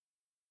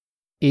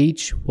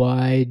Hyggge.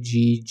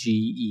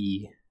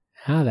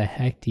 How the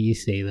heck do you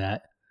say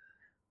that?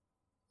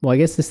 Well, I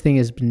guess this thing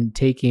has been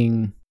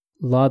taking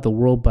a lot of the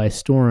world by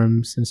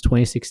storm since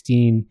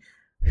 2016.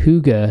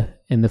 Hygge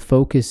and the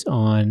focus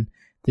on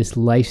this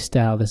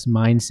lifestyle, this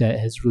mindset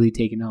has really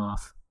taken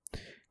off.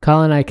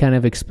 Kyle and I kind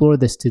of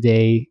explored this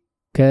today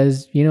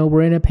because,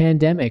 we're in a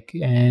pandemic,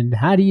 and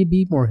how do you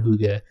be more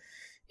hygge?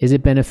 Is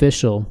it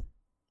beneficial?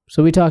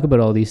 So we talk about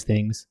all these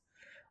things.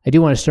 I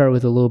do want to start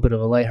with a little bit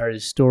of a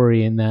lighthearted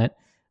story in that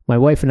my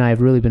wife and I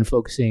have really been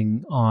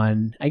focusing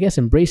on, I guess,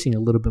 embracing a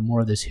little bit more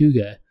of this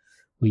hygge.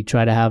 We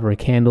try to have our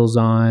candles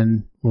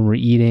on when we're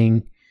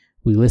eating.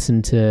 We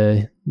listen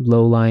to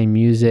low-lying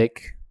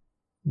music.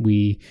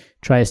 We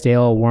try to stay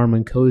all warm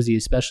and cozy,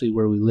 especially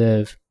where we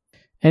live.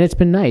 And it's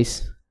been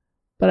nice.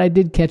 But I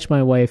did catch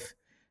my wife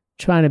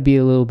trying to be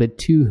a little bit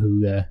too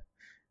hygge.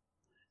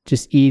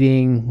 Just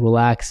eating,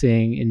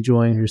 relaxing,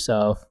 enjoying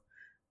herself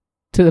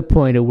to the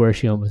point of where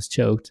she almost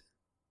choked.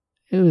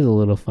 It was a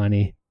little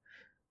funny.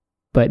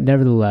 But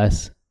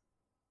nevertheless,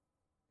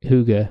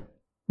 hygge,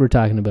 we're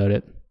talking about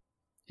it.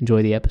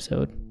 Enjoy the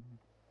episode.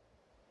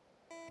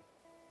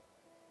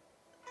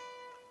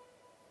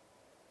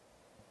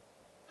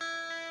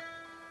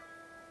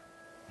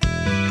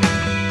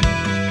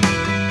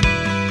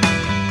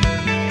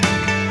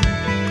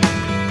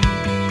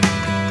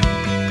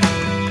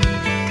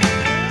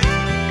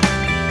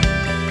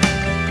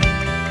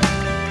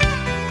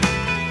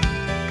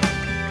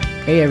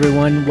 Hey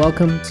everyone,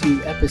 welcome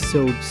to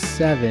episode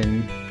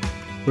 7.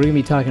 We're going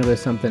to be talking about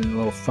something a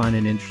little fun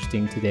and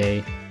interesting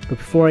today. But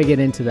before I get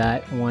into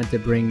that, I wanted to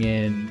bring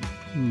in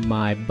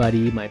my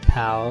buddy, my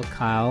pal,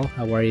 Kyle.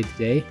 How are you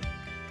today?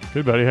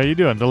 Good, buddy. How you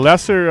doing? The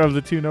lesser of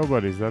the two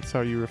nobodies. That's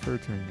how you refer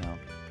to me now.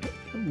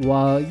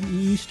 Well,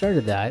 you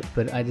started that,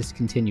 but I just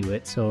continue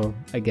it. So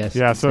I guess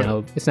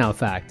it's now a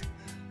fact.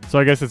 So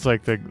I guess it's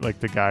like the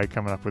guy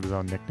coming up with his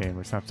own nickname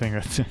or something.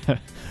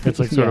 It's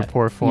like sort of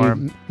poor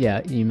form.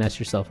 You messed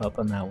yourself up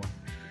on that one.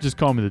 Just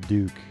call me the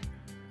Duke.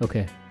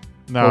 Okay.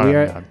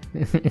 No,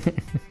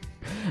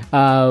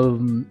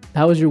 well,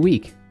 how was your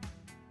week?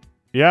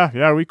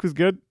 Yeah, week was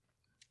good.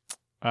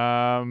 Is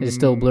it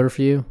still a blur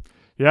for you?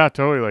 Yeah,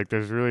 totally. Like,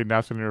 there's really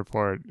nothing to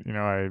report.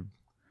 I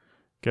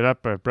get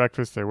up at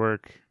breakfast, I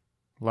work,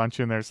 lunch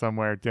in there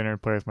somewhere, dinner,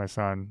 play with my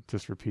son,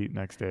 just repeat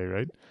next day,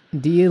 right?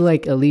 Do you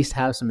at least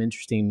have some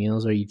interesting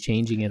meals? Are you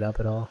changing it up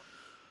at all?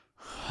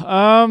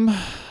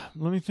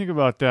 Let me think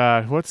about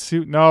that.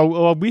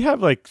 No, we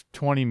have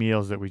 20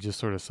 meals that we just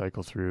sort of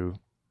cycle through.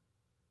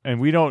 And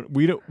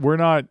we're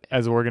not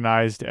as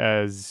organized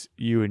as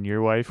you and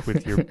your wife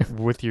with your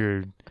with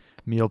your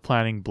meal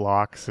planning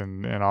blocks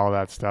and all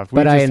that stuff.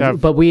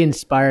 But we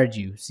inspired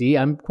you. See,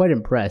 I'm quite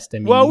impressed.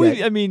 Yes,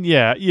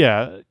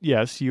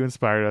 you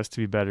inspired us to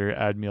be better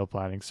at meal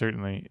planning,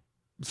 certainly.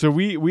 So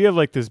we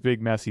have this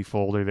big messy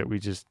folder that we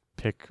just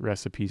pick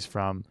recipes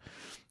from.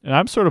 And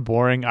I'm sort of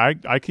boring. I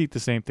could eat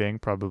the same thing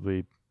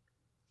probably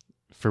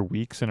for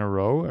weeks in a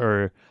row,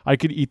 or I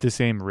could eat the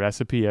same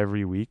recipe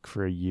every week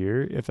for a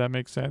year, if that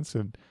makes sense.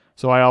 And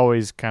so I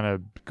always kind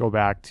of go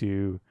back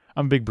to,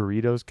 I'm a big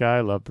burritos guy.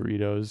 I love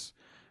burritos.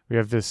 We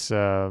have this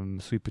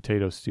sweet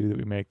potato stew that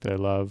we make that I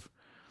love.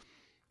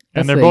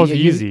 And they're both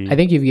easy. I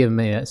think you've given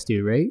me that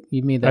stew, right?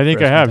 You made that. I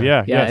think I have,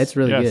 yeah. Yeah, it's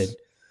really good.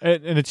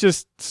 And it's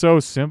just so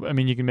simple. I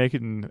mean, you can make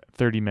it in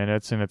 30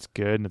 minutes and it's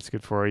good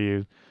for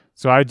you.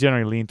 So I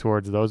generally lean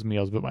towards those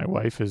meals, but my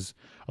wife is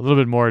a little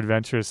bit more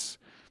adventurous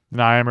than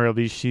I am, or at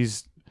least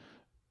she's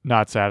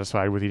not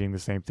satisfied with eating the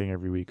same thing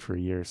every week for a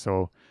year.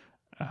 So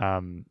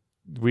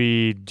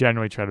we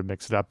generally try to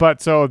mix it up.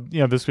 But so,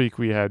 this week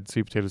we had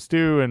sweet potato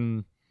stew,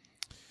 and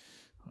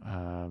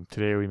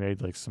today we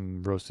made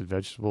some roasted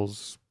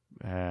vegetables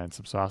and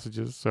some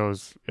sausages. So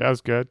it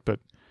was good. But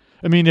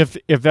I mean, if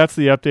that's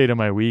the update of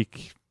my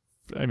week,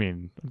 I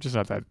mean, I'm just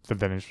not that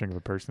interesting of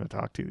a person to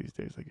talk to these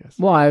days, I guess.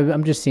 Well,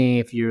 I'm just seeing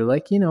if you're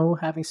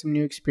having some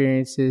new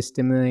experiences,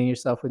 stimulating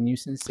yourself with new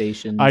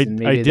sensations. And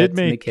maybe that's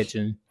in the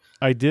kitchen.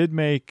 I did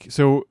make,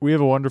 so we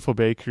have a wonderful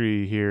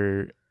bakery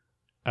here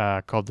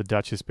called the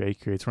Duchess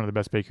Bakery. It's one of the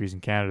best bakeries in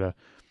Canada.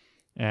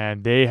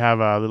 And they have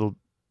a little,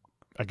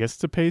 I guess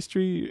it's a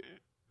pastry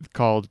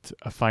called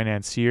a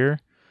financier,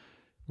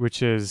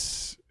 which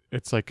is,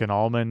 it's like an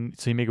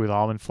almond. So you make it with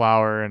almond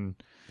flour and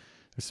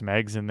there's some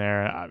eggs in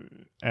there.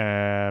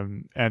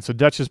 And so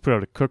Duchess put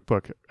out a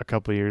cookbook a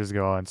couple of years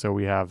ago, and so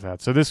we have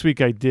that. So this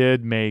week I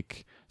did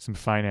make some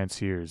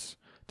financiers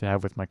to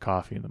have with my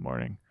coffee in the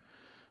morning.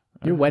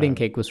 Your wedding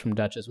cake was from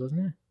Duchess,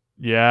 wasn't it?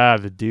 Yeah,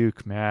 the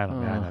Duke, man. Oh,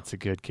 man, that's a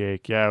good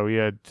cake. Yeah, we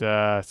had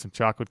some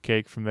chocolate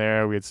cake from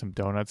there. We had some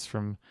donuts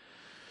from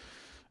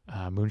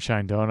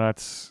Moonshine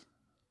Donuts.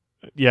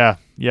 Yeah,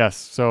 yes.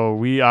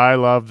 So I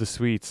love the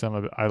sweets.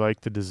 I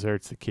like the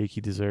desserts, the cakey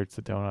desserts,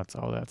 the donuts,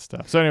 all that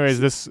stuff. So anyways,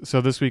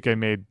 this week I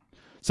made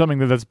something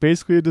that's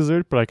basically a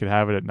dessert, but I could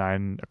have it at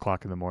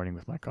 9:00 in the morning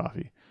with my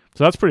coffee.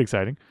 So that's pretty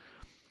exciting.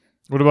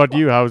 What about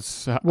you? I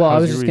was just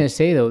going to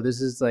say though, this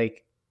is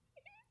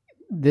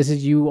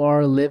you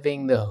are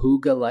living the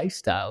hygge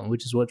lifestyle,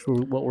 which is what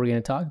we're going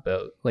to talk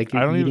about.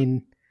 You're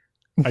eating.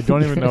 I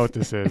don't even know what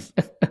this is.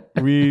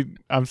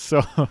 I'm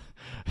so,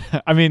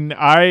 I mean,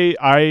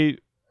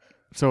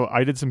 so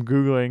I did some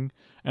Googling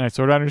and I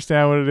sort of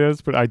understand what it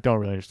is, but I don't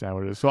really understand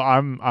what it is. So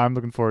I'm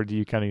looking forward to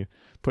you kind of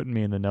putting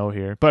me in the know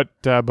here. But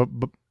so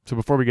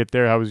before we get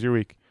there, how was your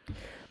week?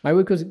 My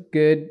week was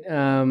good.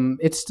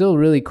 It's still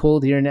really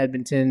cold here in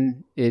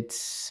Edmonton.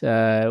 It's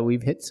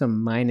we've hit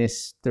some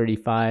minus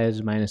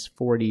 35s, minus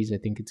 40s. I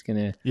think it's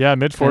gonna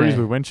mid 40s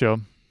with wind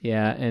chill.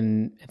 Yeah,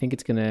 and I think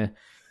it's gonna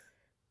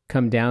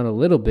come down a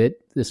little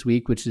bit this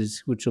week, which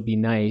will be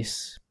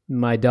nice.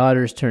 My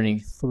daughter's turning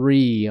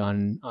 3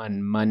 on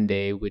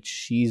Monday, which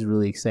she's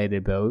really excited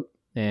about,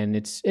 and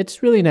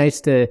it's really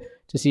nice to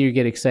see her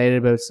get excited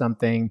about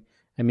something.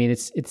 I mean,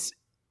 it's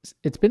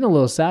been a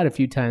little sad a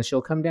few times.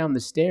 She'll come down the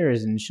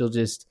stairs and she'll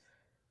just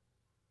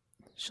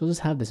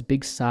have this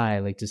big sigh,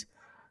 like just,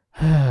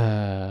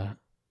 and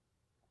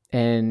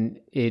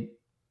it,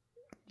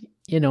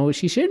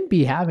 she shouldn't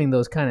be having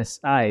those kind of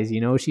sighs.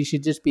 She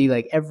should just be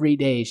like every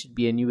day should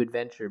be a new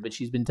adventure. But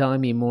she's been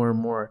telling me more and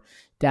more,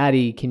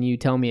 Daddy, can you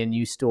tell me a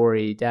new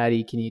story?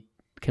 Daddy, can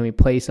we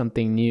play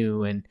something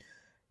new? And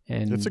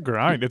it's a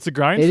grind. It's a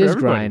grind. It for is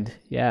everybody. grind.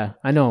 Yeah,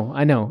 I know,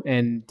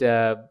 and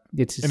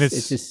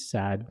it's just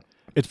sad.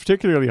 It's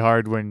particularly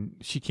hard when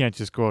she can't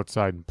just go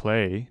outside and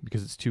play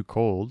because it's too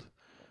cold.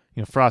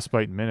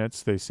 Frostbite in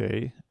minutes, they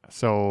say.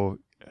 So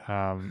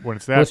when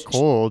it's that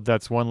cold,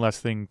 that's one less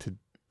thing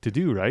to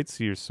do, right?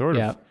 So you're sort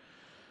of,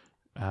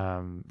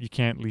 you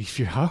can't leave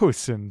your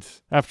house. And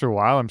after a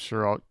while, I'm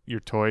sure all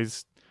your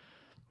toys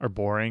are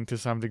boring to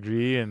some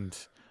degree and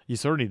you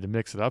sort of need to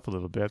mix it up a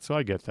little bit. So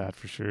I get that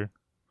for sure.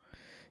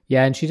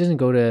 Yeah, and she doesn't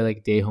go to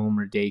like day home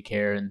or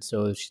daycare. And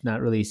so she's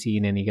not really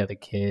seeing any other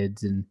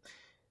kids. And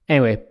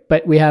anyway,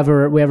 but we have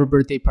her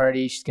birthday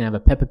party. She's gonna have a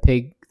Peppa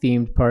Pig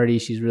themed party.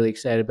 She's really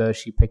excited about it.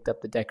 She picked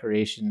up the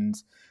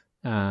decorations.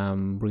 We're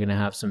gonna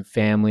have some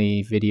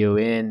family video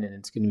in, and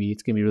it's gonna be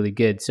really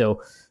good.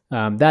 So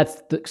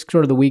that's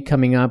sort of the week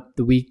coming up.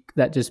 The week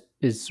that just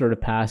is sort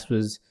of past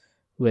was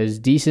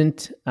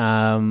decent.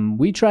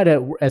 We try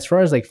to, as far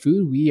as like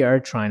food, we are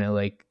trying to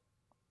like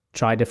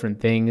try different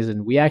things,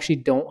 and we actually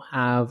don't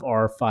have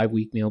our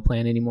 5-week meal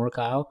plan anymore,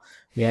 Kyle.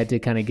 We had to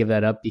kind of give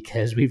that up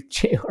because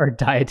our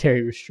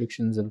dietary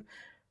restrictions have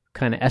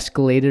kind of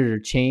escalated or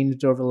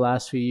changed over the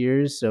last few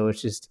years. So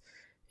it's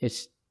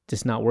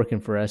just not working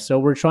for us. So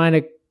we're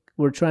trying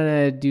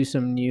to do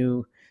some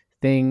new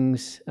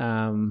things.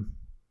 My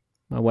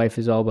wife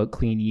is all about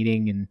clean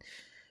eating, and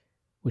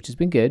which has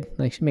been good.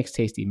 Like, she makes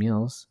tasty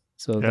meals,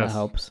 so that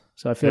helps.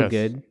 So I feel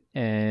good,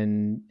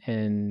 and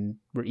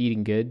we're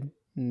eating good,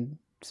 and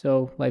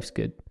so life's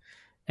good.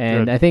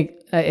 And good. I think,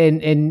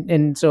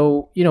 and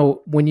so,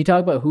 when you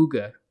talk about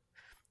hygge,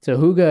 so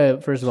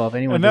hygge, first of all, if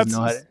anyone doesn't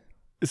know how to...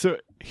 So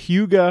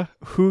hygge.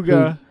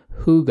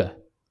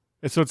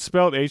 So it's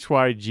spelled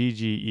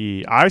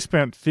Hygge. I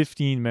spent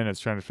 15 minutes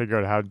trying to figure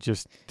out how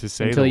just to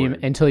say until the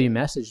word. Until you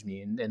messaged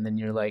me, and then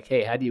you're like,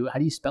 hey, how do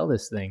you spell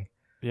this thing?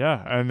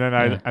 Yeah, and then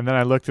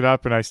I looked it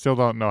up, and I still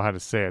don't know how to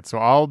say it. So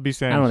I'll be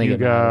saying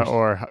hygge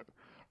or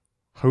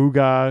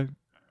hygge.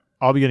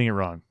 I'll be getting it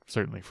wrong,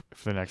 certainly,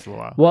 for the next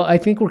little while. Well, I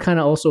think we're kind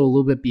of also a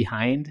little bit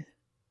behind.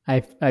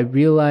 I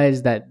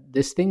realized that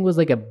this thing was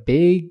like a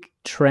big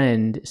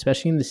trend,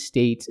 especially in the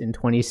States in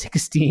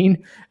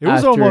 2016. It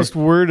was almost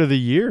word of the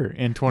year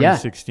in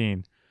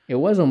 2016. Yeah, it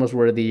was almost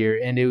word of the year.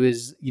 And it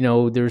was,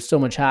 there was so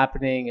much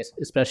happening,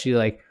 especially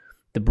like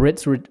the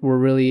Brits were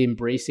really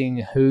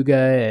embracing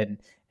hygge,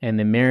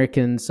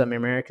 and some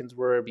Americans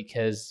were,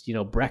 because,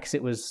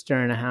 Brexit was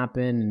starting to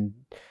happen,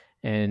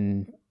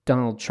 and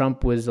Donald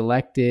Trump was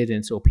elected,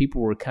 and so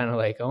people were kind of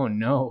like, oh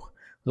no,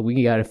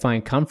 we got to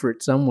find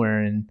comfort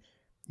somewhere. And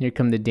here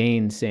come the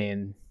Danes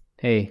saying,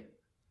 hey,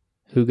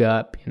 hygge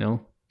up,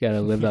 got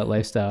to live that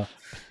lifestyle.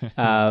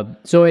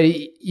 So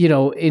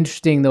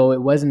interesting though,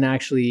 it wasn't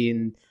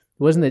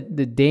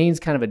the Danes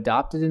kind of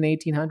adopted in the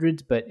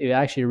 1800s, but it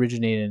actually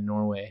originated in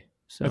Norway.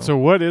 So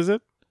what is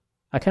it?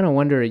 I kind of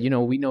wonder,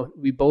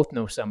 we both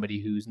know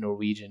somebody who's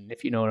Norwegian,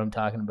 if you know what I'm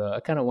talking about.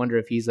 I kind of wonder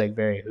if he's like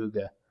very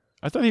hygge.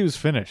 I thought he was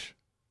Finnish.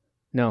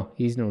 No,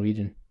 he's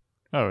Norwegian.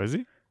 Oh, is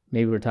he?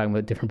 Maybe we're talking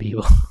about different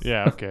people.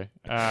 Yeah, okay.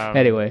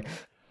 Anyway.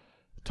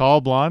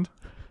 Tall, blonde?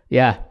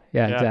 Yeah,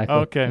 exactly.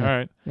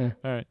 Okay, yeah.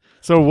 All right.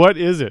 So what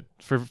is it?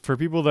 For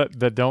people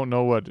that don't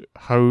know what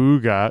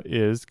hygge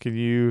is, can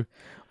you...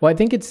 Well, I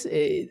think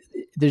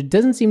there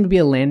doesn't seem to be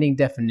a landing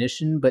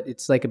definition, but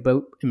it's like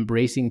about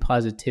embracing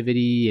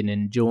positivity and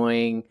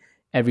enjoying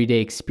everyday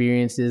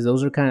experiences.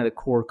 Those are kind of the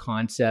core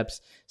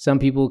concepts. Some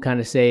people kind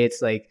of say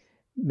it's like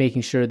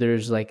making sure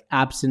there's like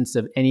absence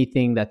of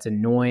anything that's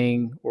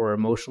annoying or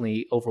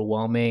emotionally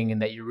overwhelming,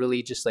 and that you're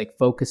really just like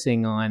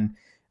focusing on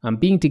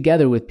being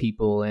together with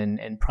people and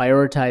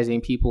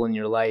prioritizing people in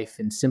your life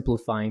and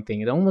simplifying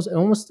things. It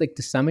almost like,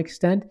 to some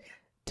extent,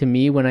 to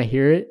me, when I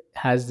hear it,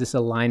 has this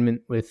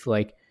alignment with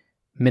like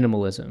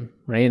minimalism,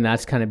 right? And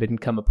that's kind of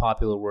become a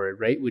popular word,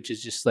 right? Which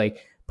is just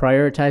like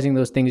prioritizing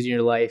those things in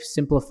your life,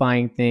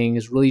 simplifying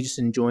things, really just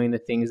enjoying the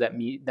things that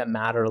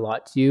matter a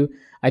lot to you.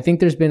 I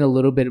think there's been a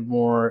little bit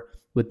more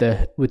with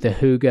the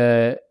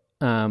hygge,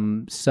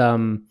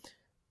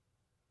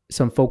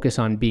 some focus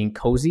on being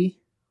cozy,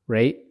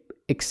 right?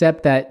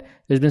 Except that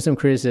there's been some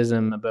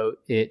criticism about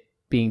it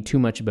being too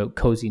much about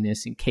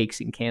coziness and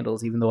cakes and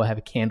candles. Even though I have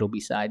a candle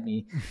beside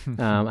me,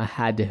 I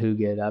had to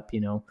hygge it up,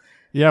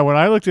 Yeah, when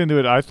I looked into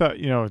it, I thought,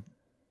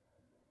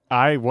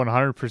 I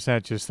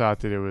 100% just thought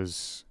that it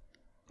was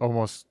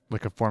almost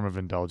like a form of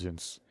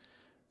indulgence.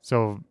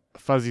 So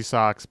fuzzy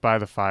socks by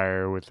the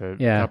fire with a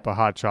cup of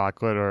hot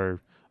chocolate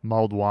or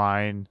mulled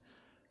wine,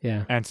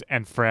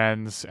 and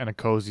friends and a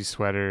cozy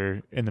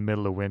sweater in the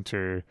middle of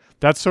winter.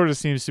 That sort of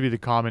seems to be the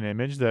common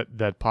image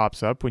that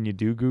pops up when you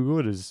do Google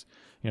it, is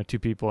two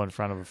people in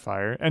front of a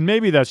fire. And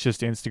maybe that's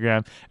just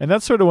Instagram. And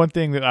that's sort of one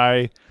thing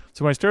that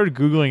so when I started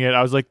Googling it,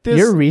 I was like,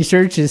 your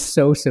research is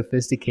so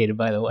sophisticated,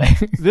 by the way.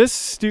 This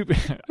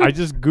stupid, I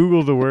just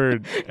Google the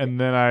word and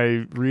then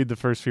I read the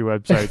first few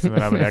websites and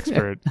then I'm an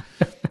expert.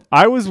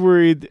 I was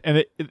worried,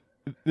 and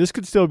this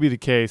could still be the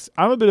case.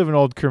 I'm a bit of an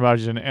old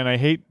curmudgeon, and I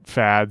hate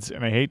fads,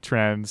 and I hate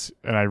trends,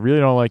 and I really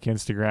don't like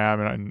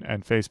Instagram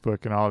and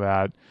Facebook and all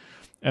that.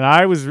 And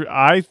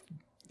I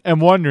am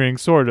wondering,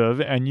 sort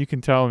of, and you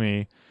can tell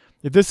me,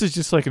 if this is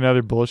just like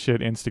another bullshit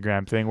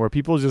Instagram thing where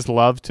people just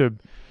love to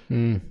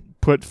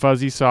put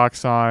fuzzy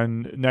socks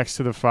on next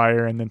to the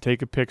fire and then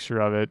take a picture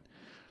of it.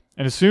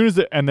 And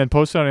and then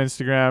post it on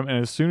Instagram,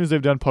 and as soon as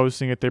they've done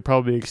posting it, they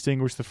probably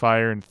extinguish the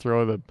fire and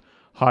throw the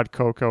hot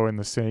cocoa in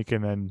the sink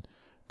and then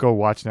go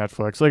watch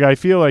Netflix. Like, I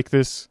feel like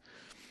this,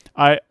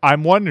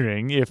 I'm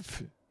wondering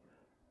if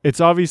it's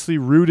obviously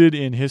rooted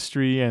in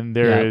history and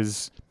there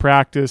is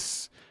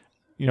practice,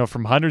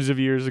 from hundreds of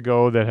years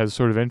ago that has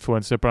sort of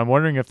influenced it. But I'm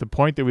wondering if the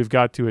point that we've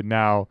got to it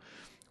now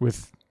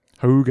with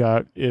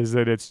hygge is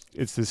that it's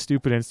this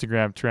stupid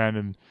Instagram trend,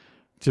 and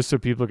just so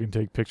people can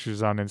take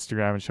pictures on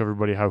Instagram and show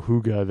everybody how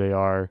hygge they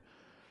are.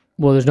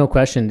 Well, there's no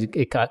question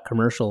it got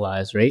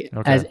commercialized, right?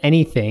 Okay. As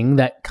anything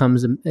that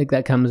comes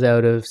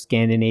out of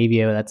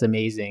Scandinavia that's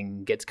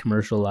amazing gets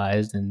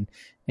commercialized and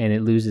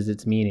it loses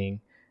its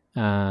meaning.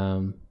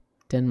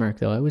 Denmark,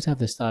 though, I always have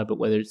this thought about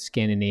whether it's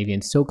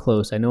Scandinavian. So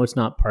close. I know it's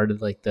not part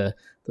of like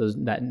those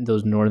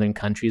northern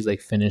countries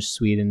like Finland,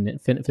 Sweden,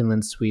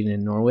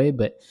 and Norway,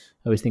 but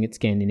I always think it's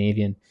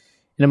Scandinavian,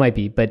 and it might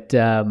be. But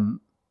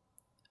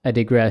I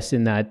digress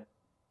in that.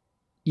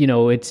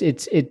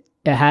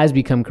 It has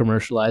become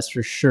commercialized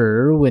for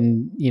sure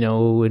when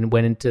it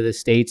went into the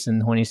States in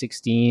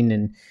 2016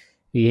 and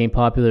became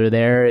popular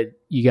there.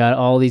 You got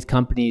all these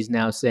companies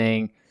now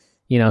saying,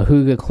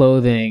 hygge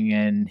clothing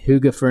and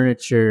hygge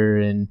furniture,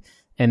 and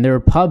there were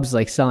pubs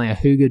like selling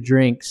hygge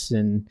drinks,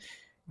 and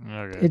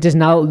it just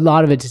not a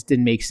lot of it just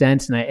didn't make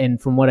sense.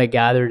 And from what I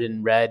gathered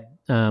and read,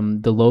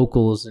 the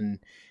locals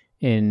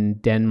in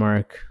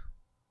Denmark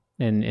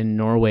and in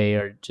Norway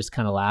are just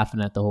kind of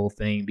laughing at the whole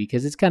thing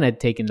because it's kind of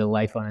taken to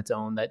life on its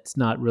own. That's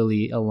not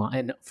really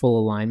in full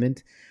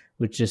alignment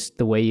with just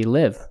the way you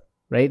live,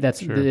 right?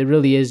 It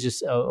really is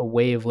just a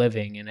way of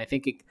living. And I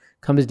think it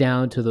comes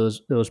down to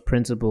those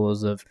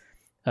principles of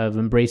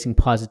embracing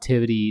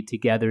positivity,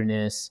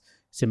 togetherness,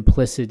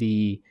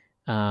 simplicity,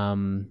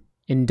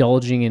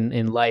 indulging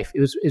in life.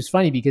 It's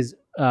funny because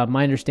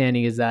my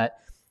understanding is that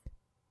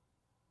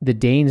the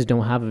Danes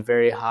don't have a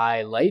very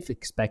high life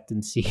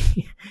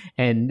expectancy.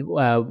 And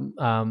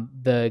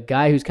the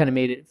guy who's kind of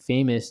made it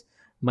famous,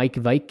 Mike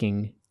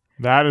Viking.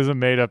 That is a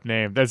made-up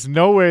name. There's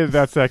no way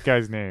that's that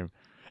guy's name.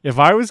 If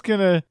I was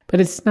going to...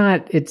 But it's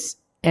not. It's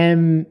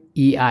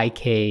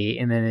MEIK,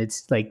 and then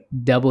it's like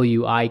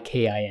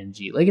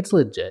WIKING. Like, it's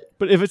legit.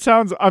 But if it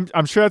sounds...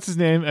 I'm sure that's his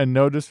name, and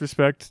no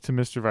disrespect to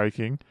Mr.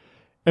 Viking.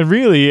 And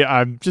really,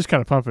 I'm just kind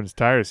of pumping his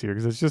tires here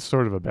because it's just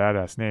sort of a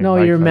badass name. No,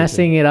 you're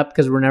messing it up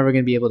because we're never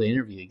going to be able to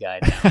interview the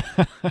guy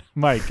now.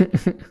 Mike,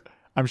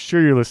 I'm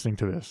sure you're listening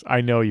to this.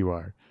 I know you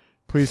are.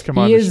 Please come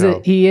on the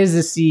show. He is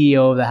the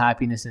CEO of the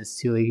Happiness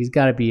Institute. He's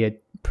got to be a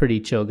pretty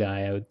chill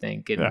guy, I would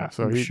think. And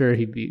so I'm sure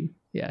he'd be...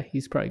 Yeah,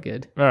 he's probably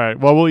good. All right.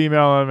 Well, we'll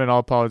email him, and I'll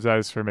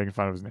apologize for making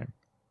fun of his name.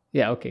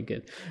 Yeah, okay,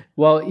 good.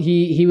 Well,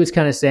 he was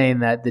kind of saying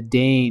that the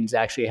Danes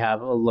actually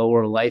have a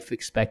lower life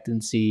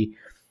expectancy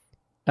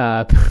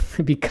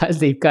because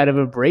they've kind of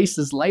embraced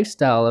this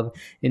lifestyle of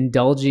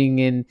indulging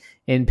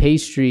in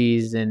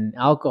pastries and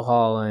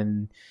alcohol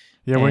and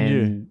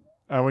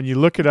when you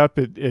look it up,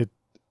 it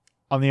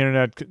on the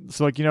internet.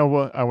 So like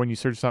when you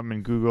search something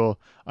in Google,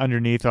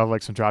 underneath I'll have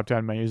like some drop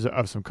down menus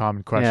of some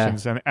common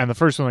questions, and the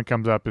first one that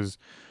comes up is,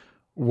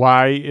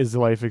 why is the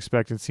life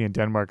expectancy in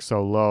Denmark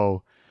so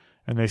low?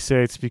 And they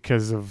say it's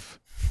because of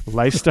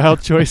lifestyle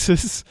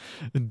choices,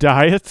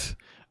 diet,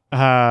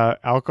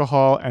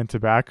 alcohol and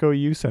tobacco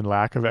use, and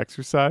lack of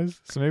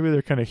exercise. So maybe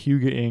they're kind of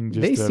hyggeing.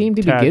 They seem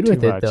to be good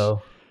with it,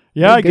 though.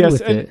 Yeah, I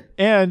guess.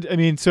 And I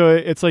mean, so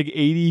it's like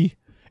 80.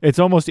 It's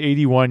almost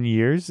 81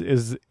 years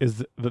is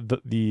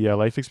the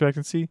life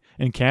expectancy.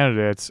 In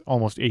Canada, it's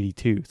almost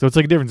 82. So it's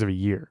like a difference of a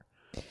year.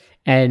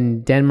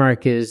 And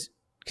Denmark is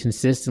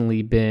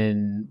consistently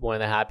been one of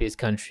the happiest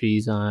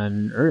countries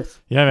on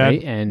earth. Yeah, man.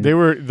 Right? And they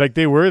were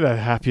the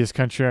happiest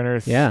country on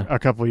earth Yeah. a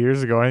couple of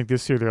years ago. I think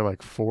this year they're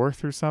like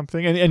fourth or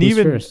something. And who's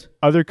even first?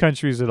 other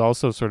countries that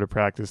also sort of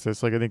practice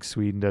this, like I think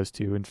Sweden does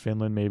too, and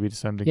Finland maybe to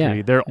some degree.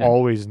 Yeah, They're yeah.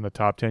 always in the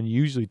top 10,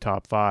 usually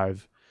top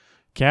 5.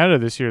 Canada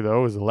this year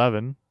though is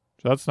 11,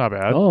 so that's not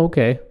bad. Oh,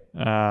 okay.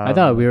 I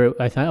thought we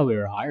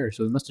were higher,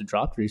 so we must have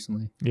dropped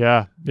recently.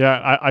 Yeah.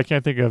 I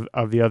can't think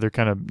of the other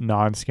kind of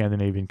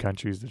non-Scandinavian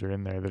countries that are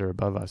in there that are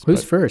above us.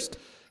 Who's first?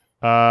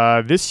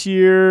 This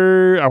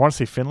year, I want to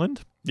say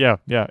Finland. Yeah,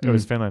 it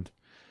was Finland.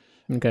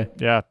 Okay.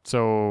 Yeah,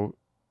 so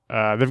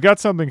they've got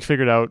something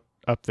figured out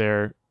up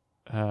there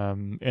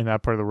in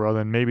that part of the world,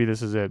 and maybe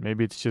this is it.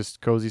 Maybe it's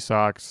just cozy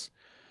socks,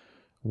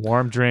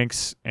 warm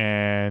drinks,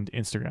 and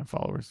Instagram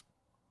followers.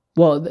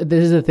 Well,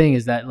 this is the thing,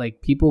 is that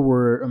like people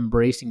were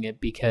embracing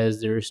it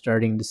because they're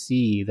starting to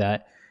see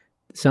that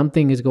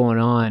something is going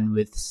on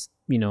with,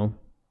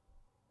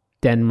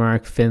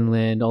 Denmark,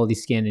 Finland, all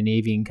these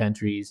Scandinavian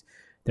countries.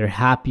 They're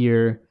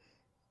happier.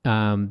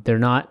 They're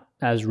not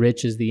as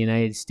rich as the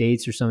United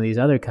States or some of these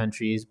other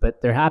countries,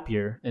 but they're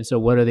happier. And so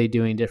what are they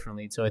doing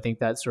differently? So I think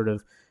that's sort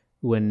of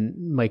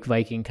when Mike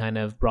Viking kind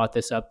of brought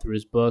this up through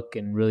his book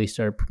and really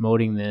started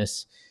promoting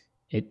this,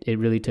 it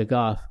really took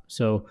off.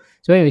 So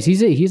anyways,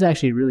 he's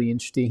actually really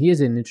interesting. He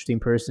is an interesting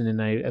person,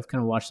 and I've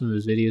kind of watched some of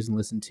his videos and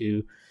listened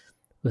to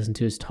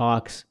his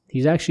talks.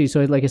 He's actually,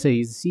 so like I said,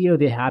 he's the CEO of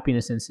the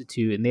Happiness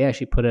Institute, and they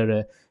actually put out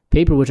a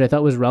paper which I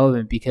thought was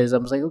relevant, because I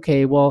was like,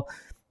 okay, well,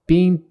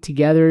 being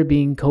together,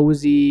 being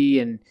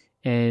cozy, and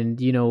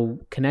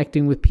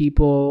connecting with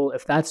people,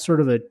 if that's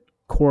sort of a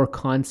core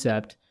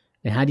concept,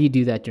 then how do you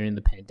do that during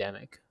the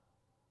pandemic?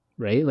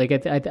 Right? Like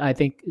I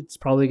think it's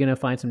probably going to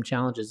find some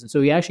challenges. And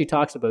so he actually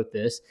talks about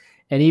this.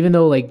 And even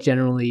though like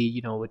generally,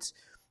 it's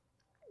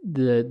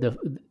the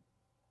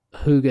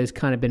Hygge has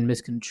kind of been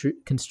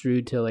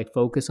misconstrued to like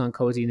focus on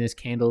coziness,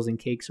 candles and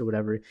cakes or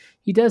whatever,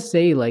 he does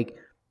say like,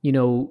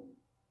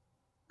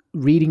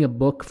 reading a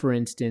book, for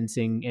instance,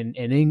 and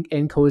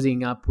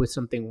cozying up with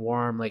something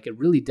warm, like it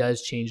really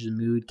does change the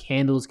mood.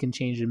 Candles can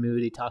change the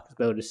mood. He talks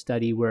about a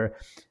study where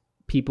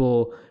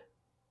people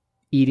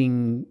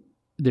eating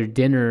their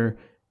dinner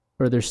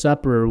or their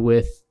supper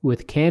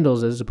with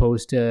candles as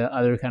opposed to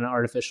other kind of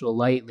artificial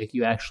light, like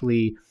you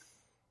actually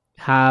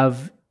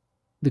have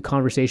the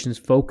conversations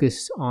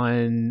focus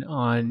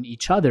on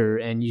each other,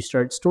 and you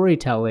start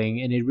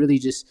storytelling, and it really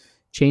just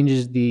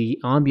changes the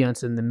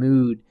ambiance and the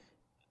mood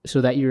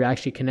so that you're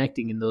actually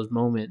connecting in those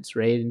moments,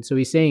 right? And so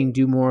he's saying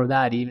do more of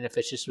that, even if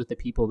it's just with the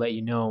people that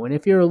you know. And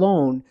if you're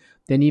alone,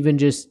 then even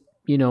just,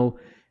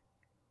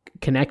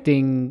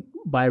 connecting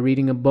by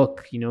reading a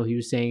book. He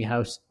was saying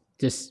how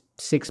just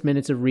 6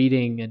 minutes of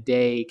reading a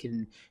day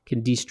can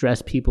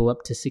de-stress people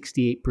up to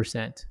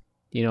 68%.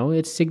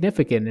 It's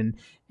significant.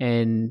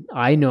 And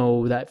I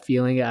know that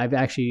feeling. I've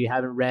actually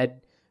haven't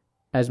read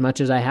as much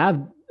as I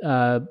have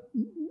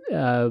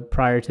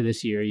prior to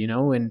this year,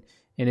 and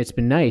it's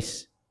been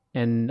nice.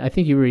 And I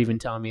think you were even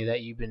telling me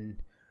that you've been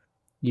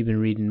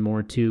reading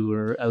more too,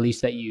 or at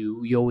least that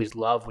you always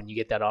love when you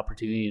get that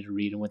opportunity to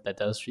read and what that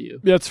does for you.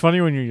 Yeah, it's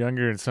funny when you're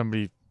younger and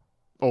somebody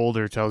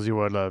older tells you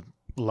what a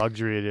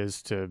luxury it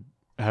is to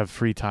have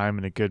free time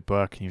and a good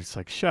book, and you're just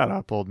like, shut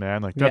up, old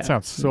man. Like, that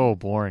sounds so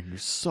boring. You're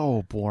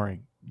so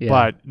boring. Yeah.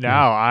 But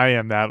now I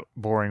am that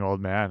boring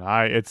old man.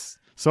 It's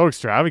so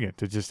extravagant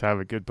to just have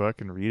a good book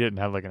and read it and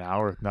have like an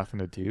hour with nothing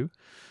to do.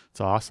 It's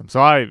awesome.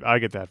 So I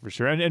get that for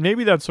sure. And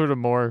maybe that's sort of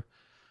more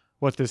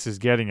what this is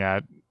getting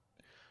at,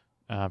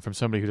 from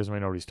somebody who doesn't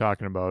really know what he's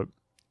talking about,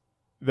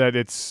 that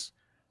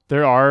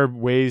there are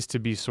ways to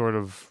be sort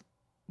of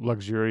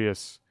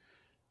luxurious,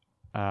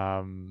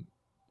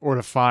 or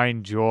to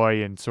find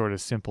joy in sort of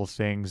simple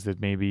things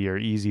that maybe are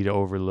easy to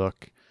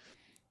overlook,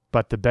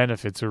 but the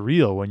benefits are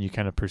real when you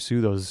kind of pursue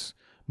those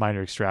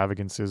minor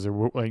extravagances, or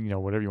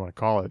whatever you want to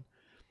call it.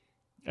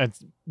 And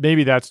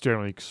maybe that's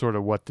generally sort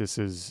of what this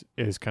is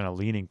kind of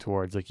leaning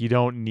towards. Like, you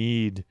don't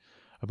need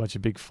a bunch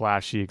of big,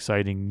 flashy,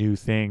 exciting new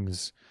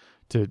things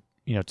to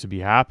be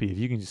happy. If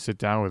you can just sit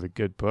down with a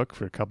good book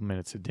for a couple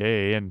minutes a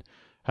day and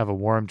have a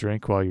warm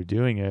drink while you're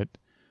doing it,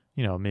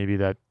 maybe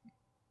that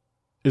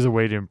is a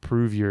way to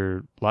improve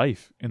your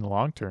life in the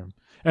long term.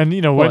 And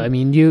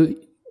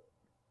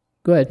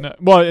go ahead.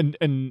 Well,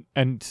 and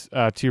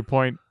to your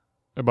point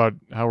about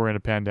how we're in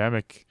a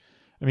pandemic,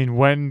 I mean,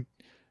 when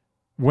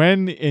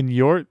in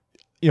your,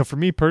 for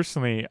me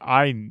personally,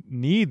 I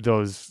need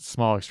those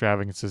small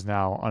extravagances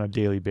now on a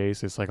daily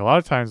basis. Like, a lot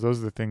of times those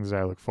are the things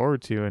that I look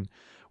forward to, and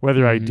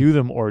whether I do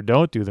them or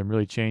don't do them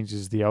really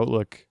changes the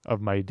outlook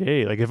of my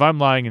day. Like, if I'm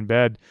lying in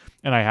bed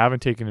and I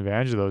haven't taken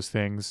advantage of those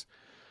things,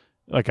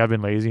 like I've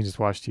been lazy and just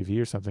watched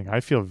TV or something, I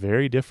feel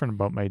very different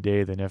about my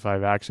day than if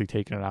I've actually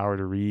taken an hour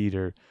to read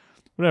or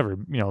whatever,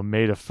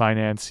 made a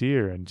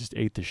financier and just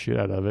ate the shit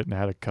out of it and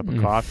had a cup of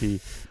coffee.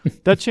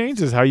 That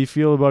changes how you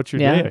feel about your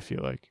day, I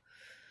feel like.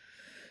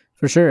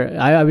 For sure.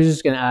 I was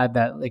just going to add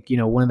that, like,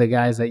 one of the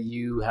guys that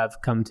you have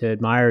come to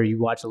admire, you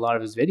watch a lot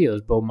of his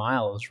videos, Bo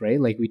Miles, right?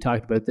 Like, we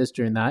talked about this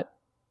during that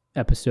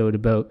episode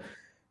about,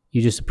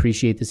 you just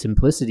appreciate the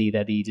simplicity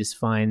that he just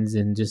finds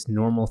in just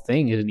normal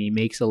things, and he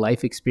makes a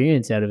life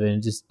experience out of it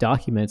and just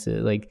documents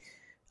it. Like,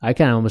 I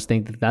kind of almost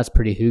think that that's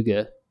pretty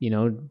hygge,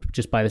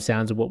 just by the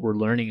sounds of what we're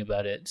learning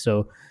about it.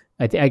 So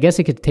I guess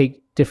it could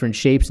take different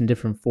shapes and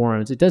different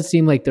forms. It does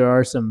seem like there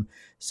are some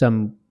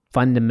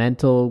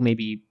fundamental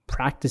maybe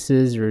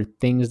practices or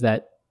things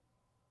that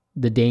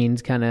the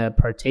Danes kind of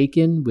partake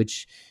in,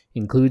 which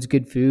includes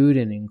good food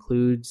and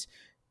includes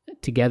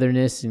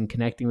togetherness and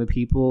connecting with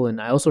people.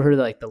 And I also heard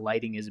that like the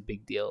lighting is a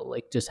big deal,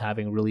 like just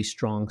having really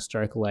strong,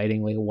 stark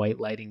lighting, like a white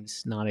lighting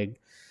is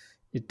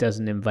it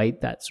doesn't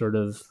invite that sort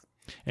of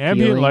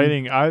ambient feeling.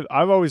 lighting.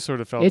 I've always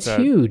sort of felt it's that.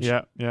 huge.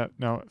 Yeah,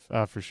 no,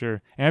 for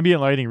sure. Ambient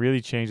lighting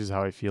really changes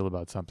how I feel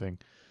about something.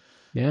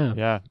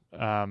 Yeah.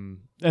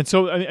 And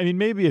so I mean,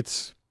 maybe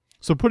it's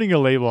so putting a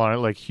label on it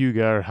like hygge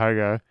or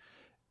hygge,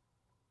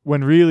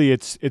 when really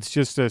it's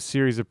just a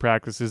series of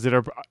practices that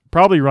are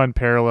probably run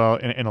parallel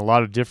in a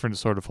lot of different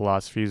sort of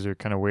philosophies or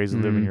kind of ways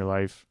of living your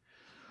life.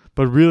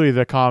 But really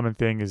the common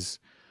thing is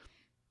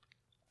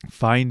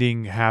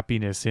finding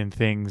happiness in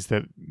things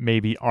that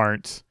maybe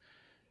aren't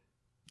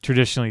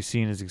traditionally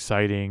seen as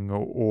exciting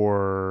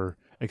or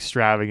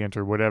extravagant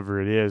or whatever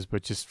it is,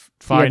 but just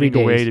finding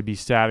a way to be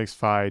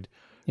satisfied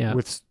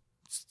with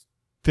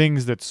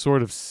things that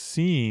sort of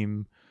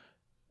seem,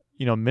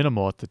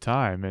 minimal at the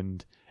time.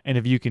 And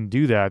if you can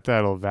do that,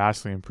 that'll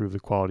vastly improve the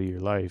quality of your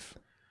life.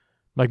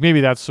 Like maybe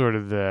that's sort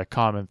of the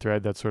common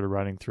thread that's sort of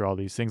running through all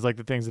these things, like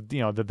the things that,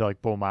 that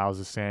like Bo Miles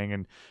is saying.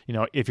 And,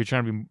 if you're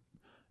trying to be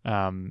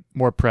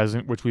more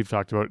present, which we've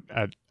talked about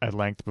at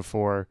length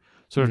before,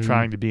 sort of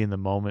trying to be in the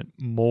moment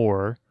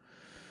more,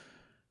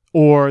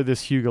 or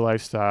this hygge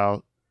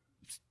lifestyle,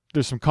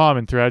 there's some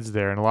common threads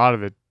there. And a lot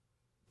of it,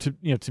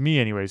 to me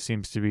anyway,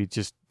 seems to be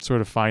just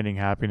sort of finding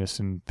happiness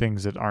in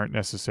things that aren't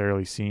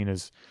necessarily seen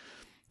as,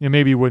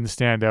 maybe wouldn't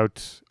stand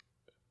out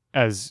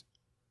as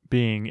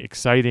being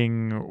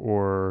exciting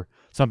or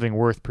something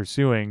worth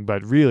pursuing,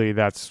 but really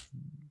that's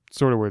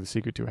sort of where the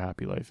secret to a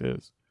happy life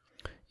is.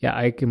 Yeah,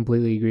 I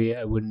completely agree.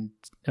 I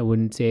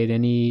wouldn't say it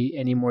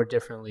any more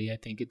differently. I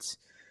think it's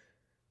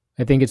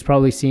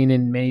probably seen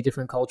in many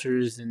different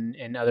cultures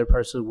and other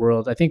parts of the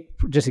world. I think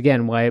just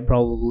again why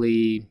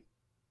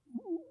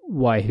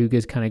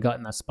hygge's kind of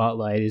gotten that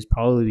spotlight is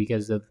probably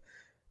because of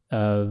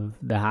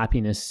the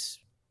happiness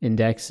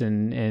index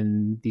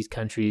and these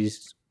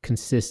countries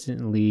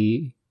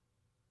consistently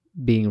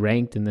being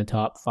ranked in the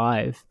top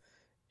 5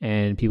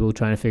 and people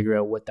trying to figure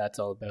out what that's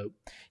all about.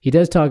 He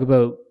does talk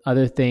about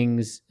other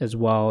things as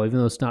well, even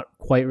though it's not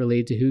quite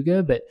related to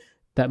hygge, but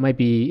that might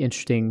be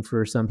interesting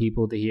for some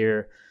people to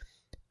hear.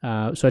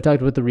 So I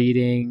talked about the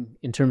reading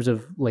in terms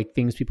of like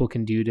things people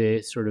can do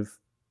to sort of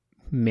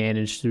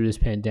manage through this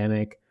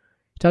pandemic.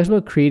 He talks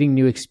about creating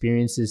new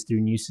experiences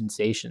through new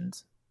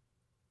sensations.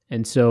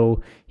 And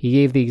so he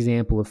gave the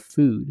example of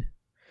food,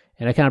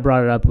 and I kind of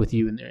brought it up with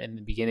you in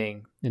the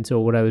beginning. And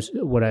so I was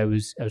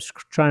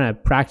trying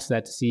to practice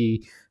that to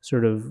see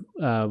sort of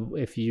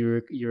if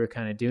you were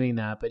kind of doing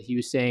that. But he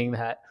was saying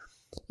that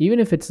even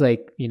if it's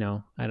like,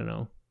 I don't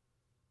know,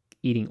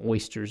 eating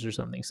oysters or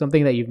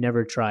something that you've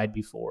never tried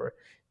before,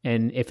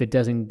 and if it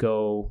doesn't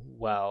go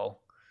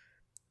well,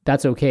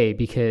 that's okay,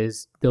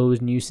 because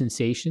those new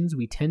sensations,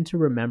 we tend to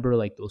remember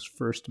like those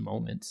first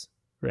moments,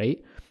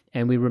 right?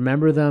 And we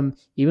remember them,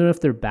 even if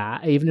they're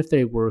bad, even if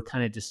they were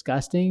kind of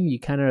disgusting, you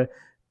kind of,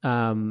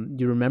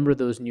 you remember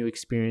those new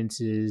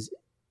experiences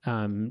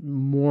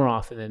more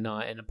often than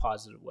not in a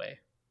positive way,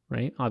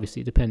 right?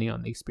 Obviously, depending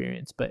on the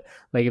experience. But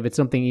like if it's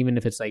something, even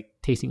if it's like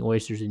tasting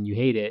oysters and you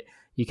hate it,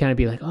 you kind of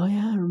be like, oh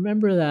yeah, I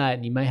remember that.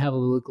 And you might have a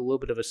little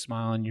bit of a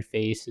smile on your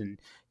face, and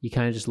you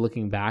kind of just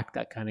looking back,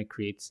 that kind of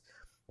creates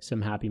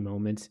some happy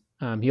moments.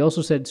 He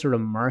also said sort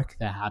of mark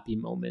the happy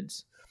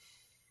moments.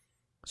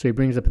 So he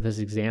brings up this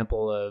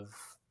example of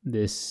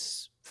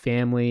this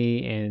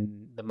family,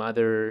 and the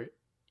mother,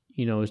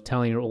 is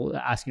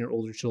asking her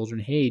older children,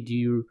 "Hey, do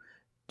you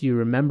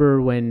remember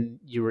when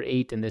you were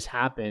 8 and this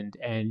happened?"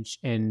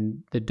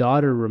 And the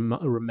daughter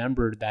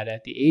remembered that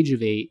at the age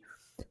of 8,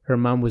 her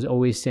mom was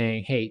always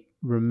saying, "Hey,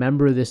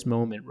 remember this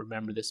moment,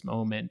 remember this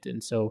moment."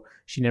 And so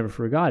she never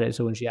forgot it.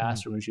 So when she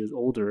asked her when she was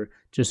older,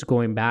 just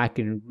going back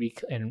and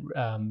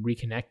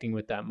reconnecting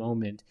with that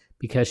moment,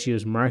 because she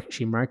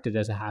marked it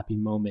as a happy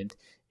moment,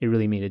 it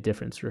really made a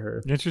difference for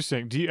her.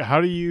 Interesting. Do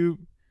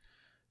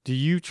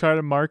you try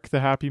to mark the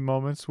happy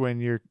moments when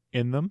you're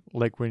in them?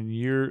 Like when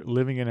you're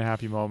living in a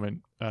happy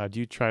moment, do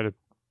you try to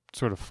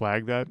sort of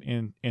flag that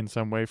in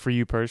some way for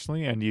you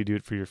personally, and do you do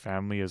it for your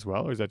family as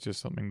well, or is that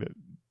just something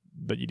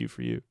that you do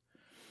for you?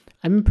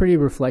 I'm a pretty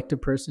reflective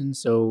person,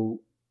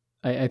 so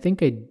I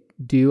think I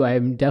do. I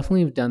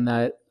definitely have done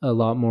that a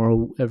lot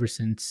more ever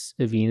since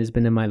Aveen has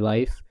been in my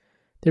life.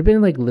 There have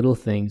been like little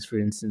things, for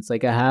instance,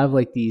 like I have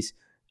like these,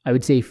 I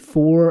would say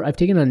 4, I've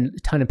taken a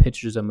ton of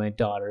pictures of my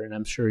daughter, and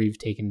I'm sure you've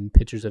taken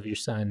pictures of your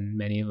son,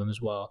 many of them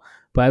as well.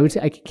 But I would say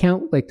I could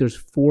count like there's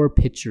 4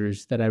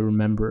 pictures that I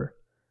remember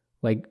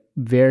like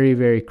very,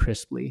 very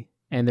crisply.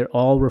 And they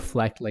all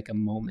reflect like a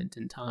moment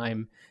in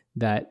time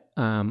that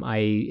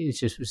it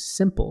just was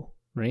simple.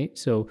 right?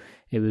 So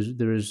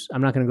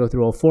I'm not going to go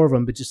through all 4 of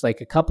them, but just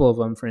like a couple of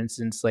them, for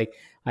instance, like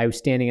I was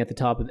sitting at the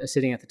top of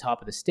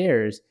the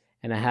stairs,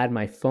 and I had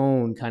my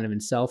phone kind of in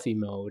selfie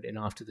mode and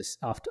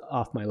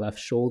off my left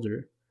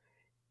shoulder,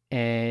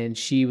 and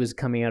she was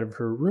coming out of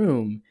her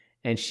room,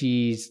 and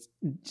she's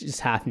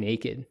just half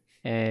naked,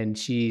 and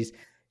she's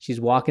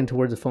walking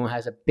towards the phone,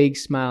 has a big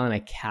smile, and I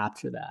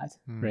capture that,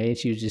 right?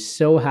 She was just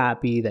so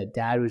happy that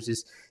dad was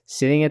just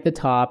sitting at the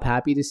top,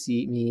 happy to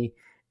see me,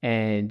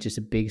 and just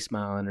a big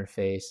smile on her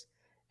face.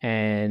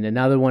 And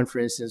another one, for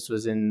instance,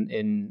 was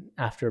in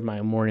after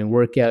my morning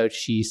workout,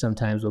 she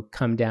sometimes will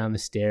come down the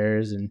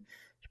stairs and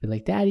she'd be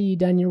like, "Daddy, you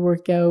done your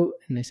workout?"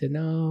 And I said,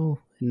 "No."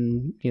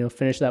 And,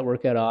 finish that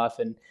workout off.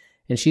 And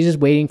she's just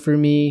waiting for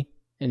me.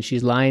 And she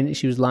was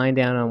lying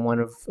down on one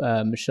of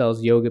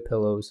Michelle's yoga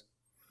pillows.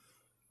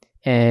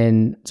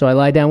 And so I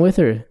lie down with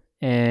her,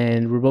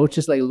 and we're both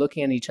just like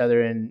looking at each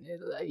other, and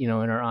in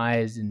our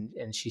eyes,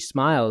 and she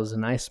smiles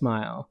and I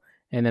smile,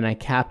 and then I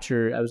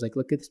was like,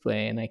 "Look this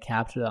way," and I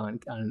capture that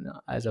on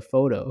as a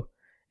photo.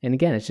 And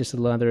again, it's just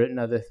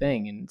another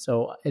thing. And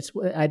so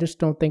I just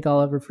don't think I'll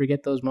ever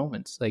forget those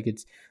moments. Like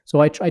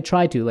I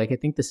try to, like, I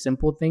think the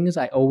simple things,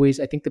 I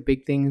think the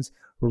big things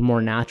were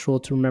more natural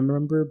to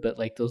remember, but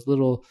like those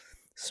little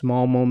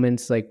small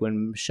moments, like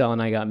when Michelle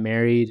and I got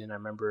married, and I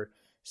remember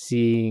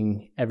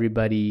seeing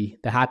everybody,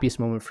 the happiest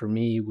moment for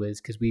me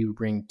was, because we would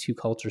bring 2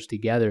 cultures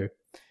together,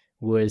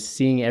 was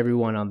seeing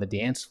everyone on the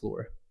dance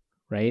floor,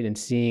 right? And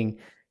seeing,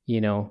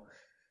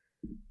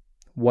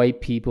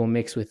 white people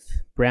mixed with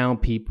brown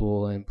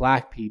people and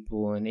black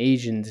people and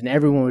Asians, and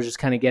everyone was just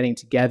kind of getting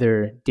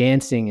together,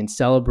 dancing and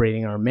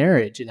celebrating our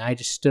marriage. And I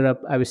just stood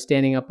up, I was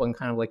standing up on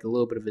kind of like a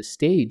little bit of a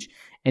stage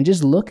and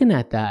just looking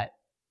at that,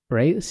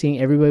 right?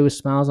 Seeing everybody with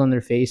smiles on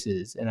their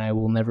faces. And I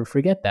will never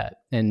forget that.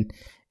 And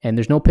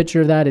there's no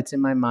picture of that. It's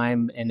in my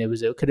mind. And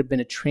it could have been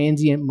a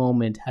transient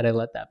moment had I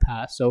let that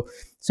pass.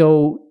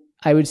 So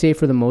I would say,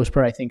 for the most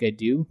part, I think I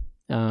do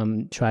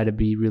try to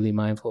be really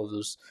mindful of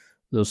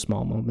those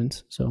small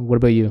moments. So what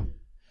about you?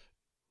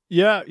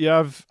 Yeah.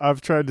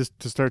 I've tried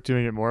to start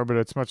doing it more, but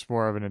it's much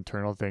more of an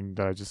internal thing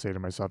that I just say to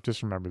myself,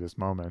 just remember this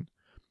moment.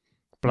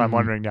 But I'm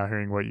wondering now,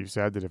 hearing what you've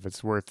said, that if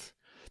it's worth,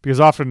 because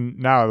often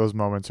now those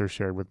moments are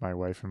shared with my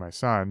wife and my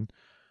son.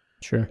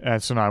 Sure.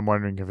 And so now I'm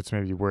wondering if it's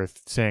maybe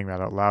worth saying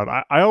that out loud.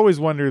 I always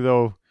wonder,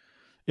 though,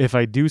 if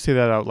I do say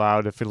that out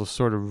loud, if it'll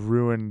sort of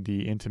ruin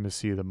the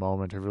intimacy of the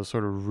moment, or if it'll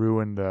sort of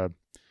ruin the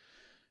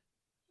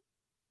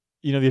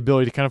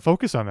ability to kind of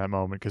focus on that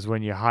moment. Because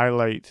when you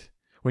highlight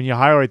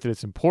that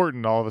it's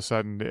important, all of a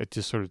sudden it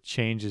just sort of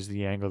changes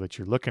the angle that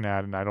you're looking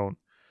at. And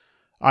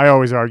I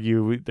always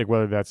argue like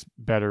whether that's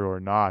better or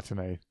not.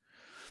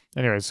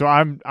 So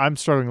I'm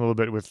struggling a little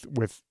bit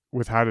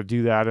with how to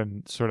do that,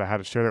 and sort of how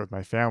to share that with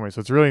my family.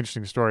 So it's a really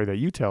interesting story that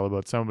you tell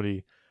about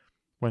somebody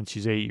when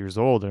she's 8 years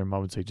old, and her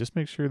mom would say, just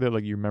make sure that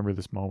like you remember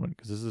this moment,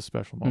 because this is a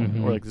special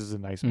moment, or like this is a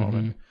nice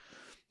moment.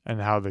 And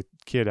how the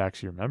kid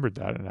actually remembered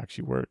that and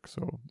actually worked.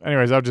 So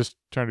anyways, I'm just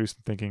trying to do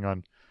some thinking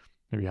on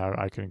maybe how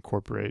I could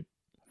incorporate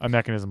a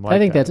mechanism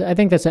like that. I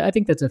think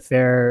that's a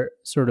fair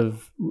sort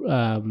of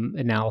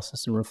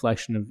analysis and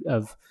reflection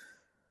of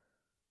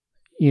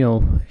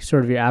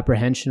sort of your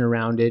apprehension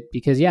around it,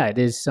 because it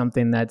is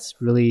something that's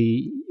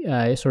really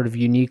sort of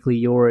uniquely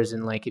yours.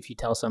 And like, if you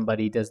tell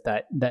somebody, does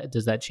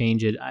that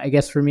change it? I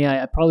guess for me,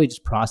 I probably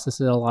just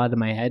process it a lot in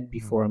my head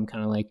before I'm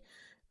kind of like,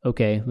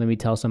 okay, let me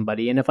tell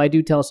somebody. And if I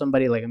do tell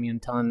somebody, like, I'm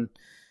telling,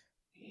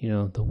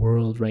 the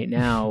world right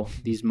now,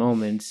 these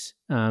moments,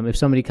 if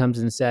somebody comes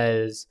and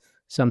says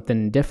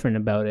something different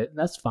about it,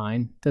 that's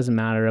fine. Doesn't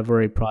matter. I've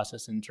already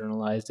processed and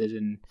internalized it,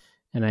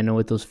 and I know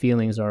what those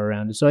feelings are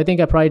around it. So I think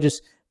I probably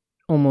just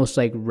almost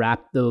like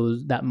wrap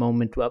that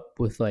moment up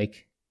with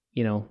like,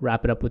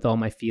 wrap it up with all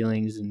my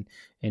feelings, and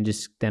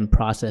just then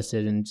process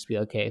it and just be,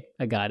 okay,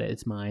 I got it.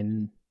 It's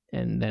mine.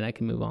 And then I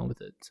can move on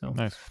with it. So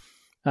nice.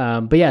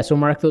 But yeah, so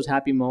mark those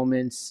happy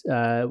moments,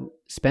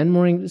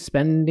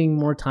 spending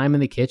more time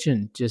in the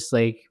kitchen, just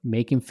like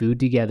making food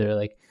together.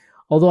 Like,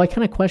 although I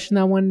kind of question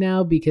that one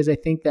now, because I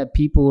think that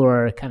people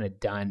are kind of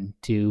done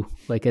too.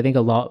 Like, I think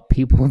a lot of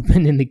people have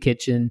been in the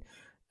kitchen.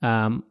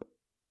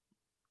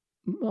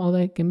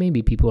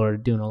 Maybe people are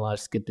doing a lot of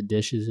skip the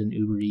dishes and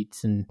Uber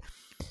Eats and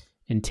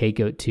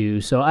takeout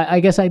too. So I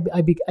guess I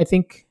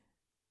think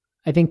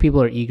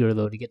people are eager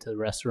though to get to the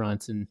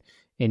restaurants and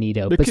eat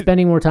out, but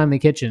spending more time in the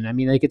kitchen. I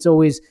mean, like, it's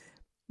always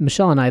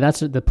Michelle and I,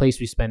 that's the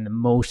place we spend the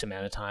most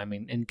amount of time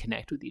and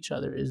connect with each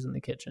other, is in the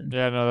kitchen.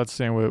 Yeah, no, that's the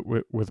same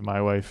with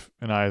my wife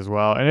and I as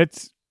well.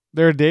 And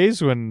there are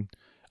days when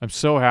I'm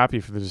so happy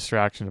for the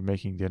distraction of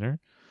making dinner.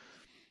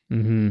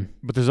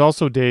 But there's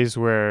also days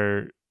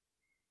where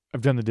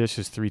I've done the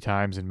dishes 3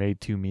 times and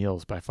made 2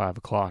 meals by 5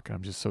 o'clock. And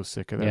I'm just so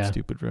sick of that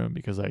stupid room,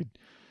 because I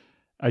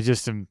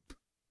just am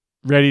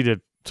ready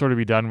to sort of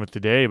be done with the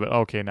day, but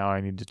okay, now I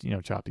need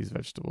to, chop these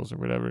vegetables or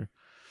whatever.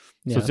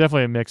 So it's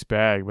definitely a mixed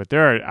bag, but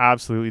there are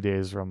absolutely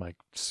days where I'm like,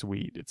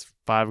 sweet, it's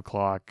 5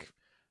 o'clock.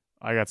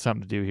 I got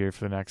something to do here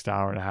for the next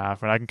hour and a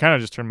half, and I can kind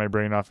of just turn my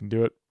brain off and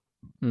do it.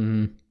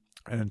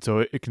 And so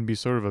it can be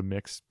sort of a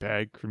mixed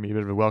bag for me, a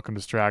bit of a welcome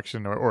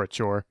distraction or a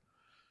chore.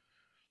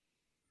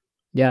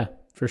 Yeah,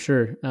 for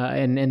sure.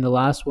 And the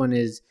last one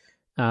is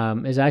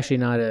actually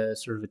not a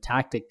sort of a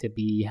tactic to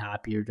be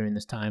happier during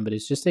this time, but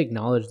it's just to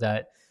acknowledge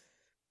that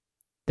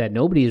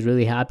nobody is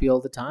really happy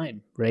all the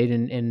time, right?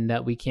 And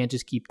that we can't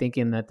just keep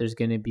thinking that there's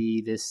going to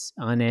be this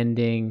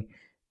unending,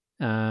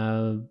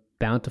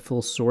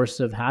 bountiful source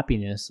of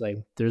happiness. Like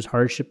there's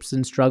hardships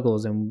and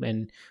struggles,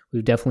 and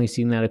we've definitely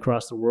seen that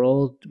across the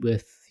world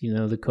with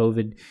the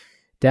COVID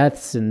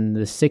deaths and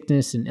the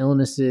sickness and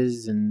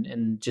illnesses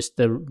and just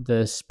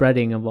the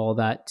spreading of all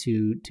that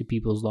to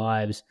people's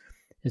lives.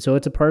 And so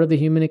it's a part of the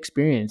human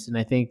experience. And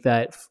I think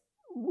that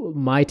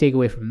my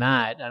takeaway from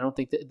that, I don't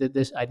think that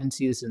this, I didn't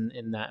see this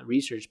in that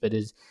research, but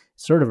is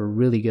sort of a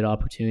really good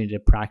opportunity to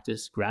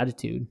practice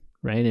gratitude,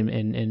 right?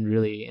 And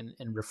really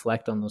and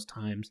reflect on those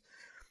times.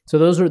 So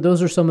those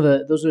are some of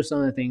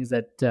the things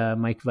that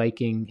Mike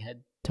Viking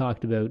had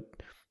talked about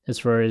as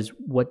far as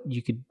what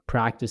you could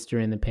practice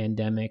during the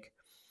pandemic.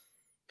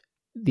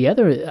 The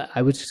other,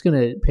 I was just going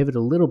to pivot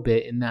a little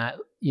bit in that,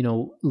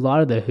 a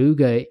lot of the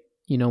hygge,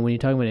 when you're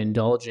talking about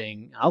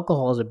indulging,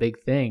 alcohol is a big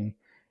thing.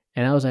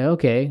 And I was like,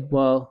 okay,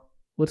 well,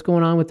 what's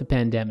going on with the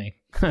pandemic?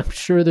 I'm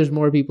sure there's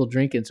more people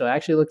drinking. So I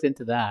actually looked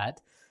into that.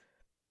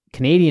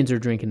 Canadians are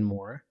drinking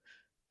more,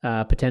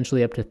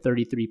 potentially up to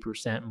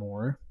 33%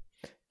 more.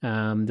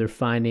 They're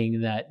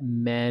finding that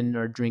men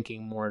are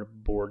drinking more to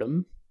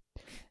boredom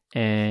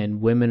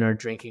and women are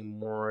drinking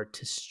more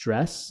to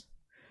stress.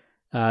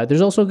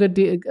 There's also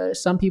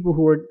some people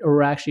who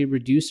are actually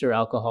reduce their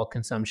alcohol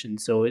consumption.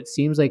 So it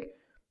seems like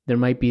there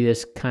might be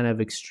this kind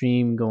of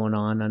extreme going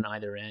on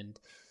either end.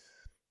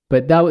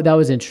 But that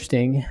was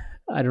interesting.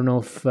 I don't know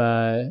if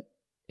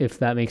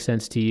that makes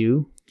sense to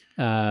you,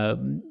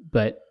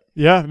 but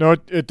yeah, no,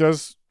 it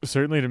does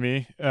certainly to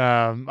me.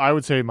 I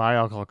would say my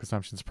alcohol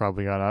consumption's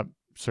probably gone up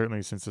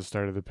certainly since the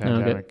start of the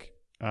pandemic.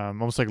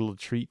 Almost like a little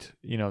treat,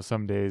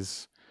 some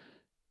days.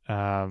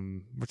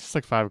 It's just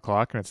like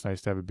 5:00 and it's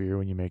nice to have a beer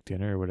when you make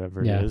dinner or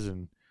whatever it is.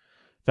 And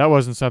that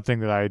wasn't something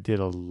that I did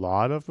a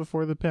lot of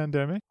before the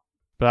pandemic,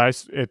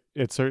 but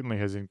it certainly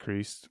has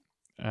increased.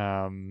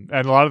 And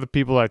a lot of the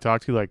people I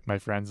talk to, like my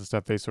friends and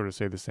stuff, they sort of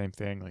say the same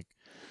thing. Like,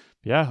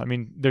 yeah, I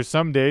mean, there's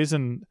some days,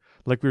 and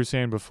like we were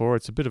saying before,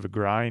 it's a bit of a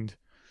grind.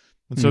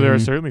 And so there are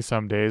certainly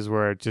some days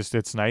where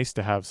it's nice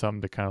to have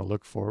something to kind of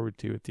look forward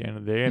to at the end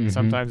of the day. And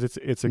sometimes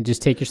it's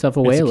just take yourself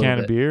away it's a can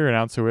bit. of beer, an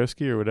ounce of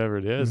whiskey, or whatever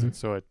it is. And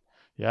so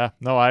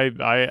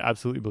I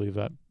absolutely believe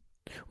that.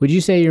 Would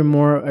you say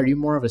are you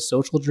more of a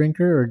social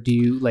drinker, or do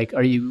you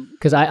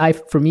because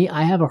for me,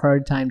 I have a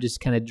hard time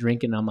just kind of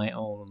drinking on my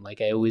own. Like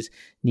I always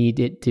need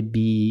it to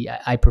be,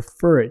 I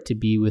prefer it to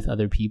be with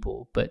other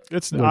people, but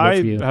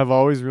I have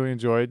always really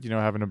enjoyed,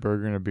 having a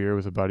burger and a beer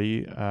with a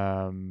buddy,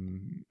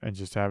 and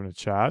just having a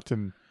chat.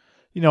 And,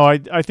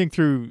 I think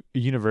through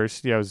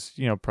university, I was,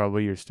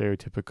 probably your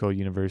stereotypical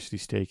university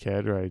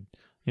steakhead, or I'd,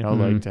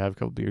 like to have a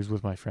couple beers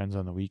with my friends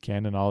on the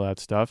weekend and all that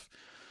stuff.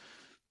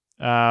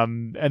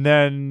 And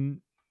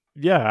then,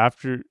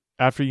 after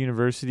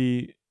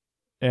university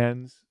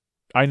ends,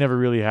 I never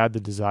really had the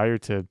desire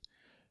to,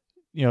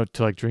 to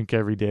like drink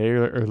every day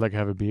or like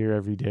have a beer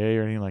every day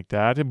or anything like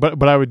that.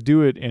 But I would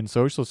do it in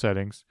social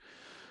settings.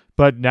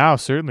 But now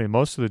certainly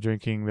most of the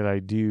drinking that I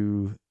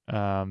do,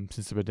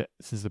 since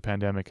the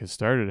pandemic has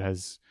started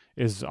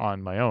is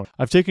on my own.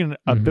 I've taken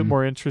a bit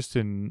more interest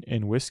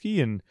in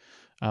whiskey and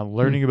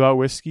learning about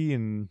whiskey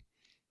and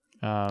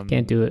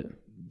can't do it,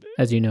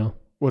 as you know.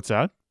 What's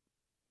that?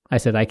 I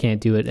said I can't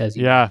do it as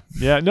you know.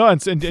 No, and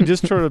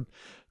just sort of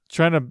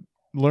trying to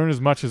learn as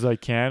much as I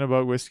can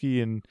about whiskey,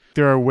 and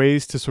there are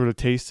ways to sort of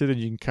taste it, and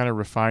you can kind of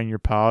refine your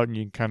palate, and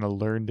you can kind of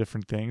learn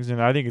different things.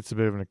 And I think it's a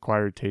bit of an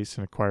acquired taste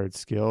and acquired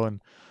skill,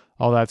 and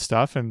all that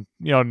stuff. And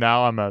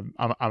now I'm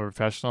a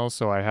professional,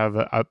 so I have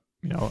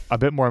a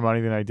bit more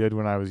money than I did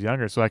when I was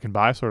younger, so I can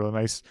buy sort of a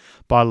nice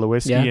bottle of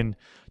whiskey and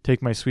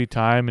take my sweet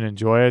time and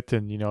enjoy it,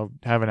 and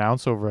have an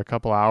ounce over a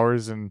couple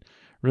hours and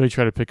really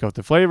try to pick out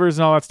the flavors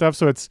and all that stuff.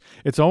 So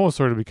it's almost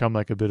sort of become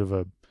like a bit of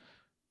a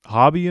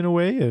hobby in a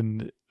way,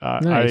 and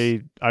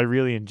nice. I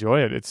really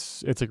enjoy it.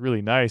 It's like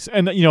really nice,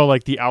 and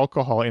like the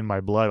alcohol in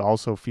my blood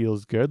also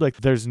feels good.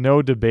 Like there's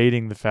no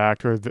debating the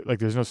fact, or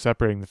there's no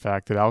separating the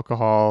fact that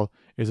alcohol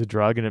is a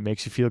drug and it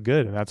makes you feel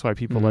good, and that's why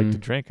people like to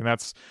drink. And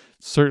that's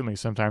certainly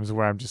sometimes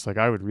where I'm just like,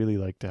 I would really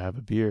like to have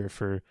a beer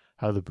for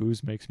how the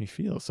booze makes me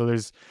feel. So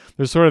there's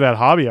sort of that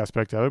hobby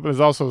aspect of it, but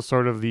there's also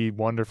sort of the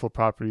wonderful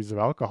properties of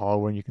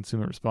alcohol when you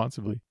consume it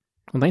responsibly.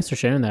 Well, thanks for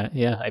sharing that.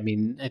 Yeah, I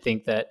mean, I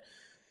think that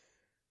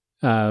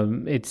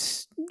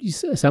it's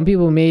some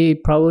people may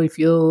probably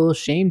feel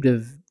ashamed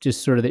of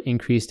just sort of the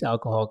increased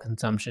alcohol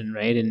consumption,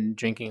 right, and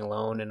drinking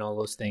alone and all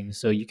those things.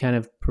 So you kind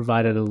of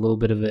provided a little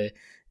bit of a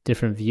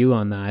different view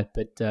on that,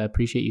 but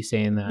appreciate you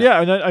saying that.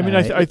 Yeah, and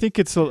I think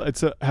it's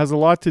has a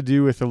lot to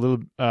do with a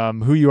little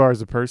who you are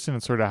as a person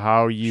and sort of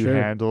how you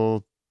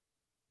handle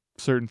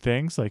certain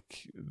things.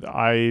 Like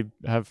I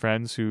have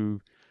friends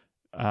who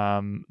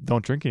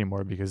don't drink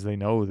anymore because they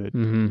know that,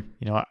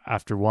 Mm-hmm.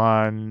 after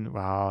one,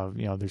 wow,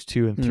 there's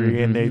two and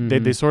three, and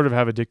they sort of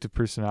have addictive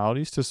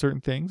personalities to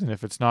certain things. And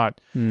if it's not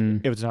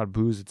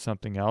booze, it's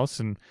something else.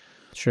 And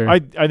Sure. I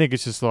think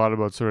it's just a lot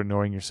about sort of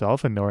knowing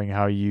yourself and knowing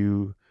how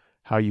you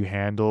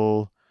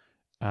handle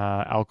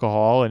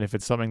alcohol. And if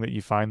it's something that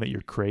you find that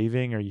you're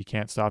craving or you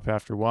can't stop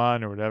after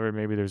one or whatever,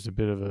 maybe there's a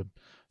bit of a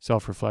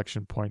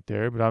self-reflection point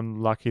there. But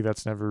I'm lucky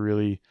that's never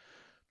really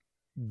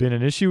been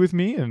an issue with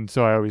me, and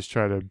so I always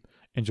try to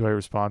enjoy it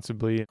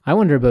responsibly. I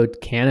wonder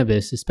about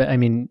cannabis. I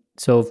mean,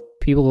 so if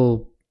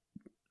people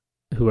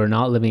who are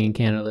not living in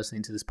Canada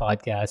listening to this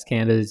podcast,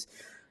 Canada's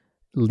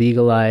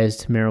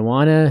legalized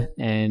marijuana,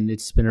 and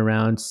it's been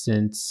around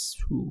since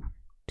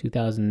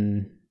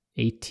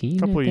 2018. A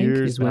couple of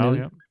years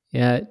now,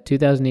 yeah,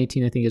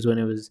 2018 I think is when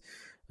it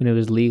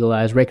was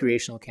legalized.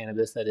 Recreational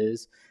cannabis, that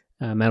is.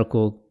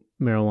 Medical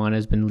marijuana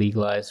has been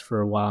legalized for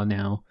a while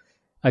now.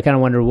 I kind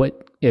of wonder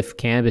what if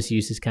cannabis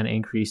use is kind of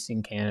increased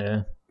in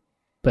Canada.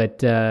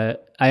 But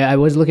I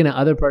was looking at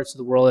other parts of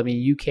the world. I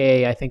mean,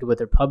 UK, I think about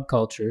their pub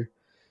culture,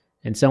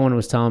 and someone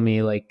was telling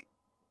me like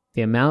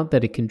the amount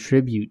that it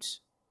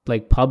contributes,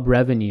 like pub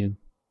revenue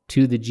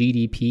to the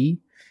GDP,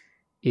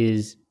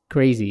 is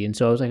crazy. And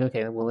so I was like,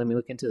 okay, well, let me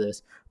look into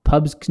this.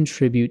 Pubs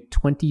contribute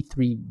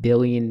 23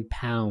 billion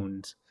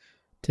pounds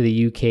to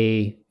the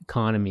UK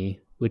economy,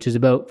 which is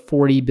about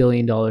 $40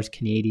 billion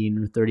Canadian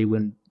or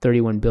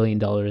 $31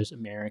 billion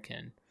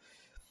American,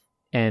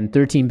 and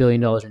 $13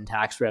 billion in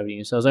tax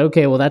revenue. So I was like,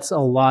 okay, well, that's a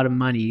lot of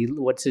money.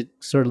 What's it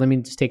sort of, let me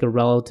just take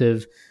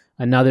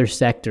another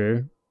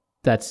sector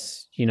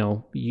that's,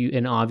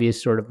 an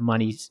obvious sort of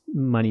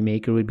money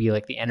maker would be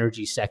like the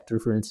energy sector,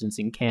 for instance,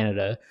 in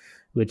Canada,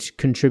 which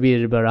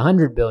contributed about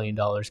 $100 billion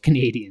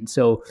Canadian.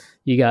 So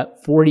you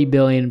got 40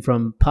 billion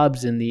from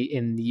pubs in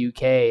the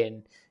UK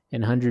and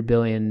 100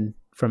 billion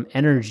from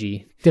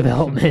energy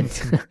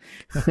development.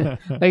 Like,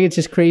 it's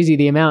just crazy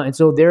the amount. And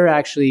so they're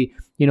actually,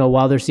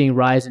 while they're seeing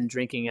rise in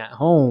drinking at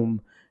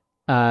home,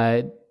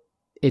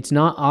 it's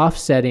not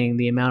offsetting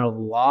the amount of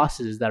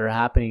losses that are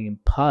happening in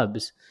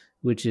pubs,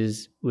 which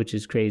is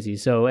crazy.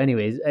 So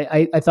anyways,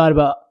 I thought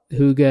about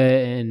hookah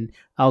and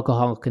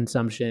alcohol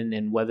consumption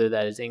and whether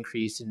that has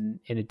increased, and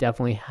it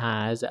definitely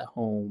has at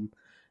home.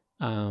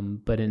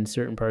 But in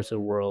certain parts of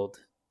the world,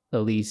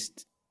 at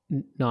least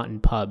not in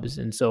pubs.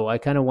 And so I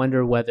kind of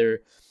wonder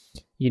whether,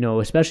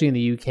 especially in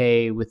the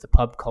UK with the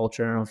pub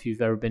culture, I don't know if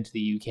you've ever been to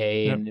the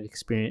UK and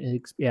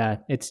experienced,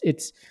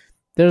 it's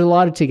there's a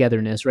lot of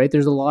togetherness, right?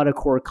 There's a lot of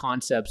core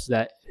concepts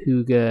that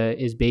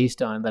hookah is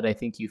based on that I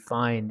think you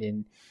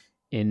find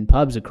in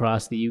pubs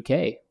across the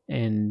UK.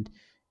 And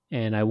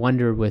I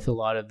wonder, with a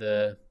lot of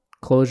the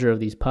closure of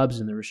these pubs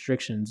and the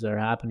restrictions that are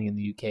happening in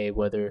the UK,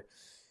 whether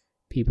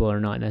people are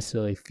not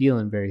necessarily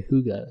feeling very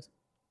hookah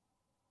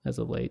as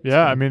of late.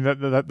 Yeah, so. I mean that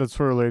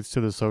sort of relates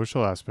to the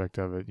social aspect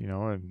of it,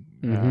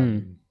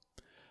 and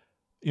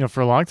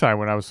for a long time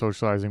when I was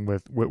socializing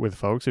with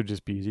folks, it'd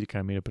just be easy to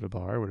kind of meet up at a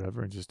bar or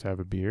whatever and just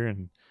have a beer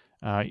and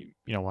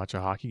watch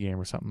a hockey game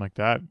or something like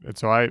that. And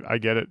so I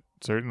get it,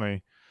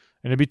 certainly,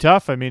 and it'd be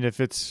tough. I mean,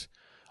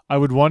 I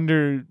would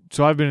wonder.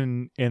 So I've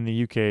been in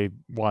the UK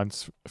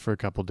once for a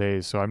couple of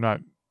days, so I have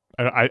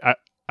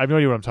no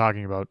idea what I'm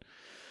talking about.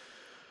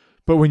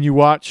 But when you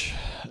watch,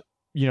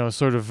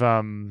 sort of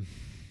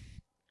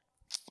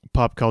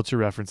pop culture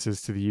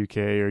references to the UK,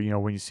 or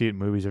when you see it in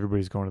movies,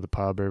 everybody's going to the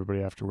pub,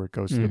 everybody after work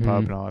goes to the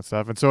pub and all that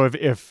stuff. And so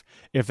if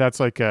that's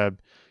like a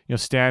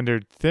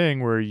standard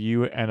thing where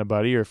you and a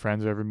buddy or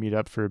friends ever meet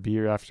up for a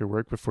beer after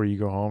work before you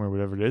go home or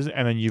whatever it is,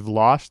 and then you've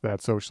lost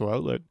that social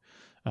outlet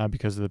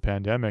because of the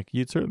pandemic,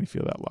 you'd certainly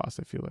feel that loss,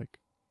 I feel like.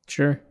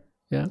 Sure.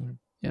 Yeah.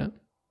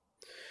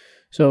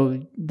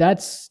 So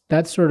that's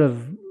sort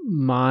of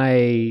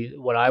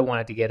what I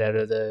wanted to get out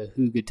of the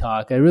hookah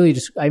talk.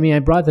 I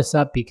brought this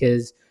up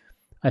because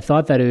I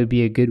thought that it would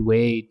be a good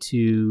way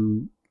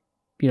to,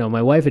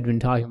 my wife had been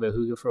talking about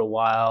hookah for a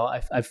while.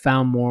 I've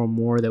found more and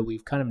more that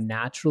we've kind of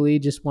naturally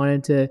just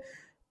wanted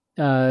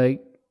to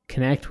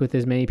connect with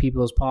as many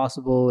people as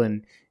possible.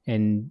 And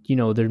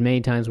there's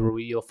many times where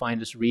you'll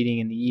find us reading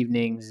in the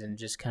evenings and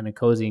just kind of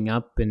cozying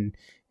up and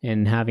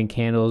having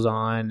candles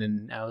on.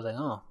 And I was like,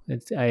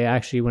 I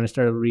actually, when I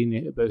started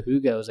reading about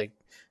hookah, I was like,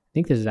 I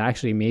think this has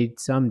actually made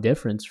some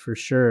difference for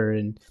sure.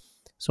 And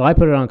so I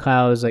put it on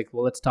Kyle. I was like,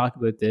 well, let's talk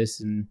about this.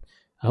 And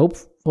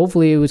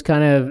hopefully it was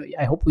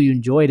I hope you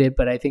enjoyed it,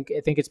 but I think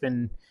it's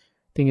been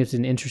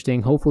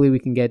interesting. Hopefully we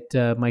can get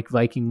Mike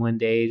Viking one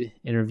day to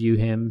interview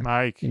him.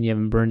 Mike. And you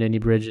haven't burned any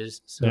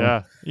bridges. So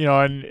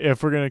yeah. And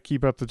if we're going to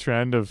keep up the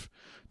trend of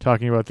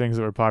talking about things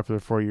that were popular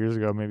 4 years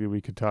ago, maybe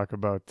we could talk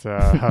about,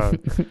 I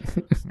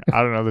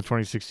don't know, the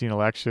 2016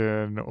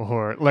 election,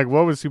 or like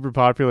what was super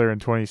popular in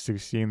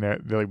 2016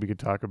 that we could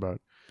talk about.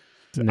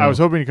 No. I was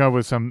hoping to come up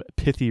with some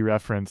pithy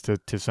reference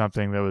to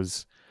something that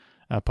was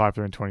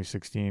popular in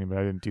 2016, but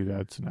I didn't do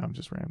that, so now I'm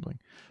just rambling.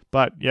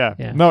 But yeah.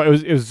 No,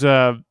 it was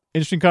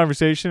interesting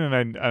conversation,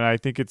 and I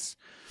think it's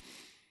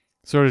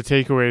sort of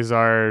takeaways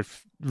are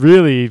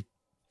really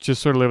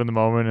just sort of live in the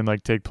moment and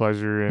like take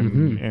pleasure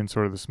in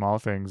sort of the small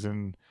things,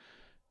 and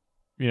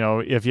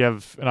if you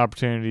have an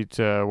opportunity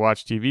to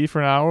watch TV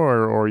for an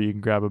hour, or you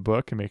can grab a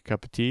book and make a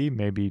cup of tea,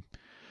 maybe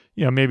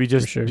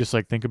just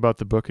like think about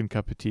the book and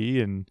cup of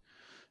tea, and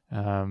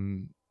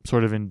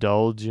sort of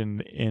indulge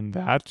in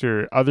that,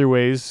 or other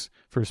ways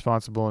for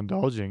responsible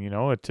indulging,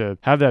 to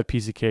have that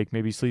piece of cake,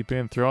 maybe sleep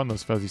in, throw on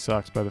those fuzzy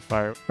socks by the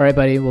fire. All right,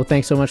 buddy. Well,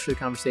 thanks so much for the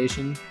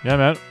conversation. Yeah,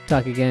 man.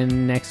 Talk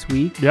again next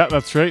week. Yeah,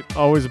 that's right.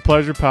 Always a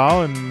pleasure,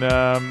 pal. And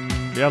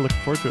looking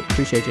forward to it.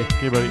 Appreciate you.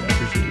 Okay, buddy. I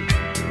appreciate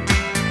you.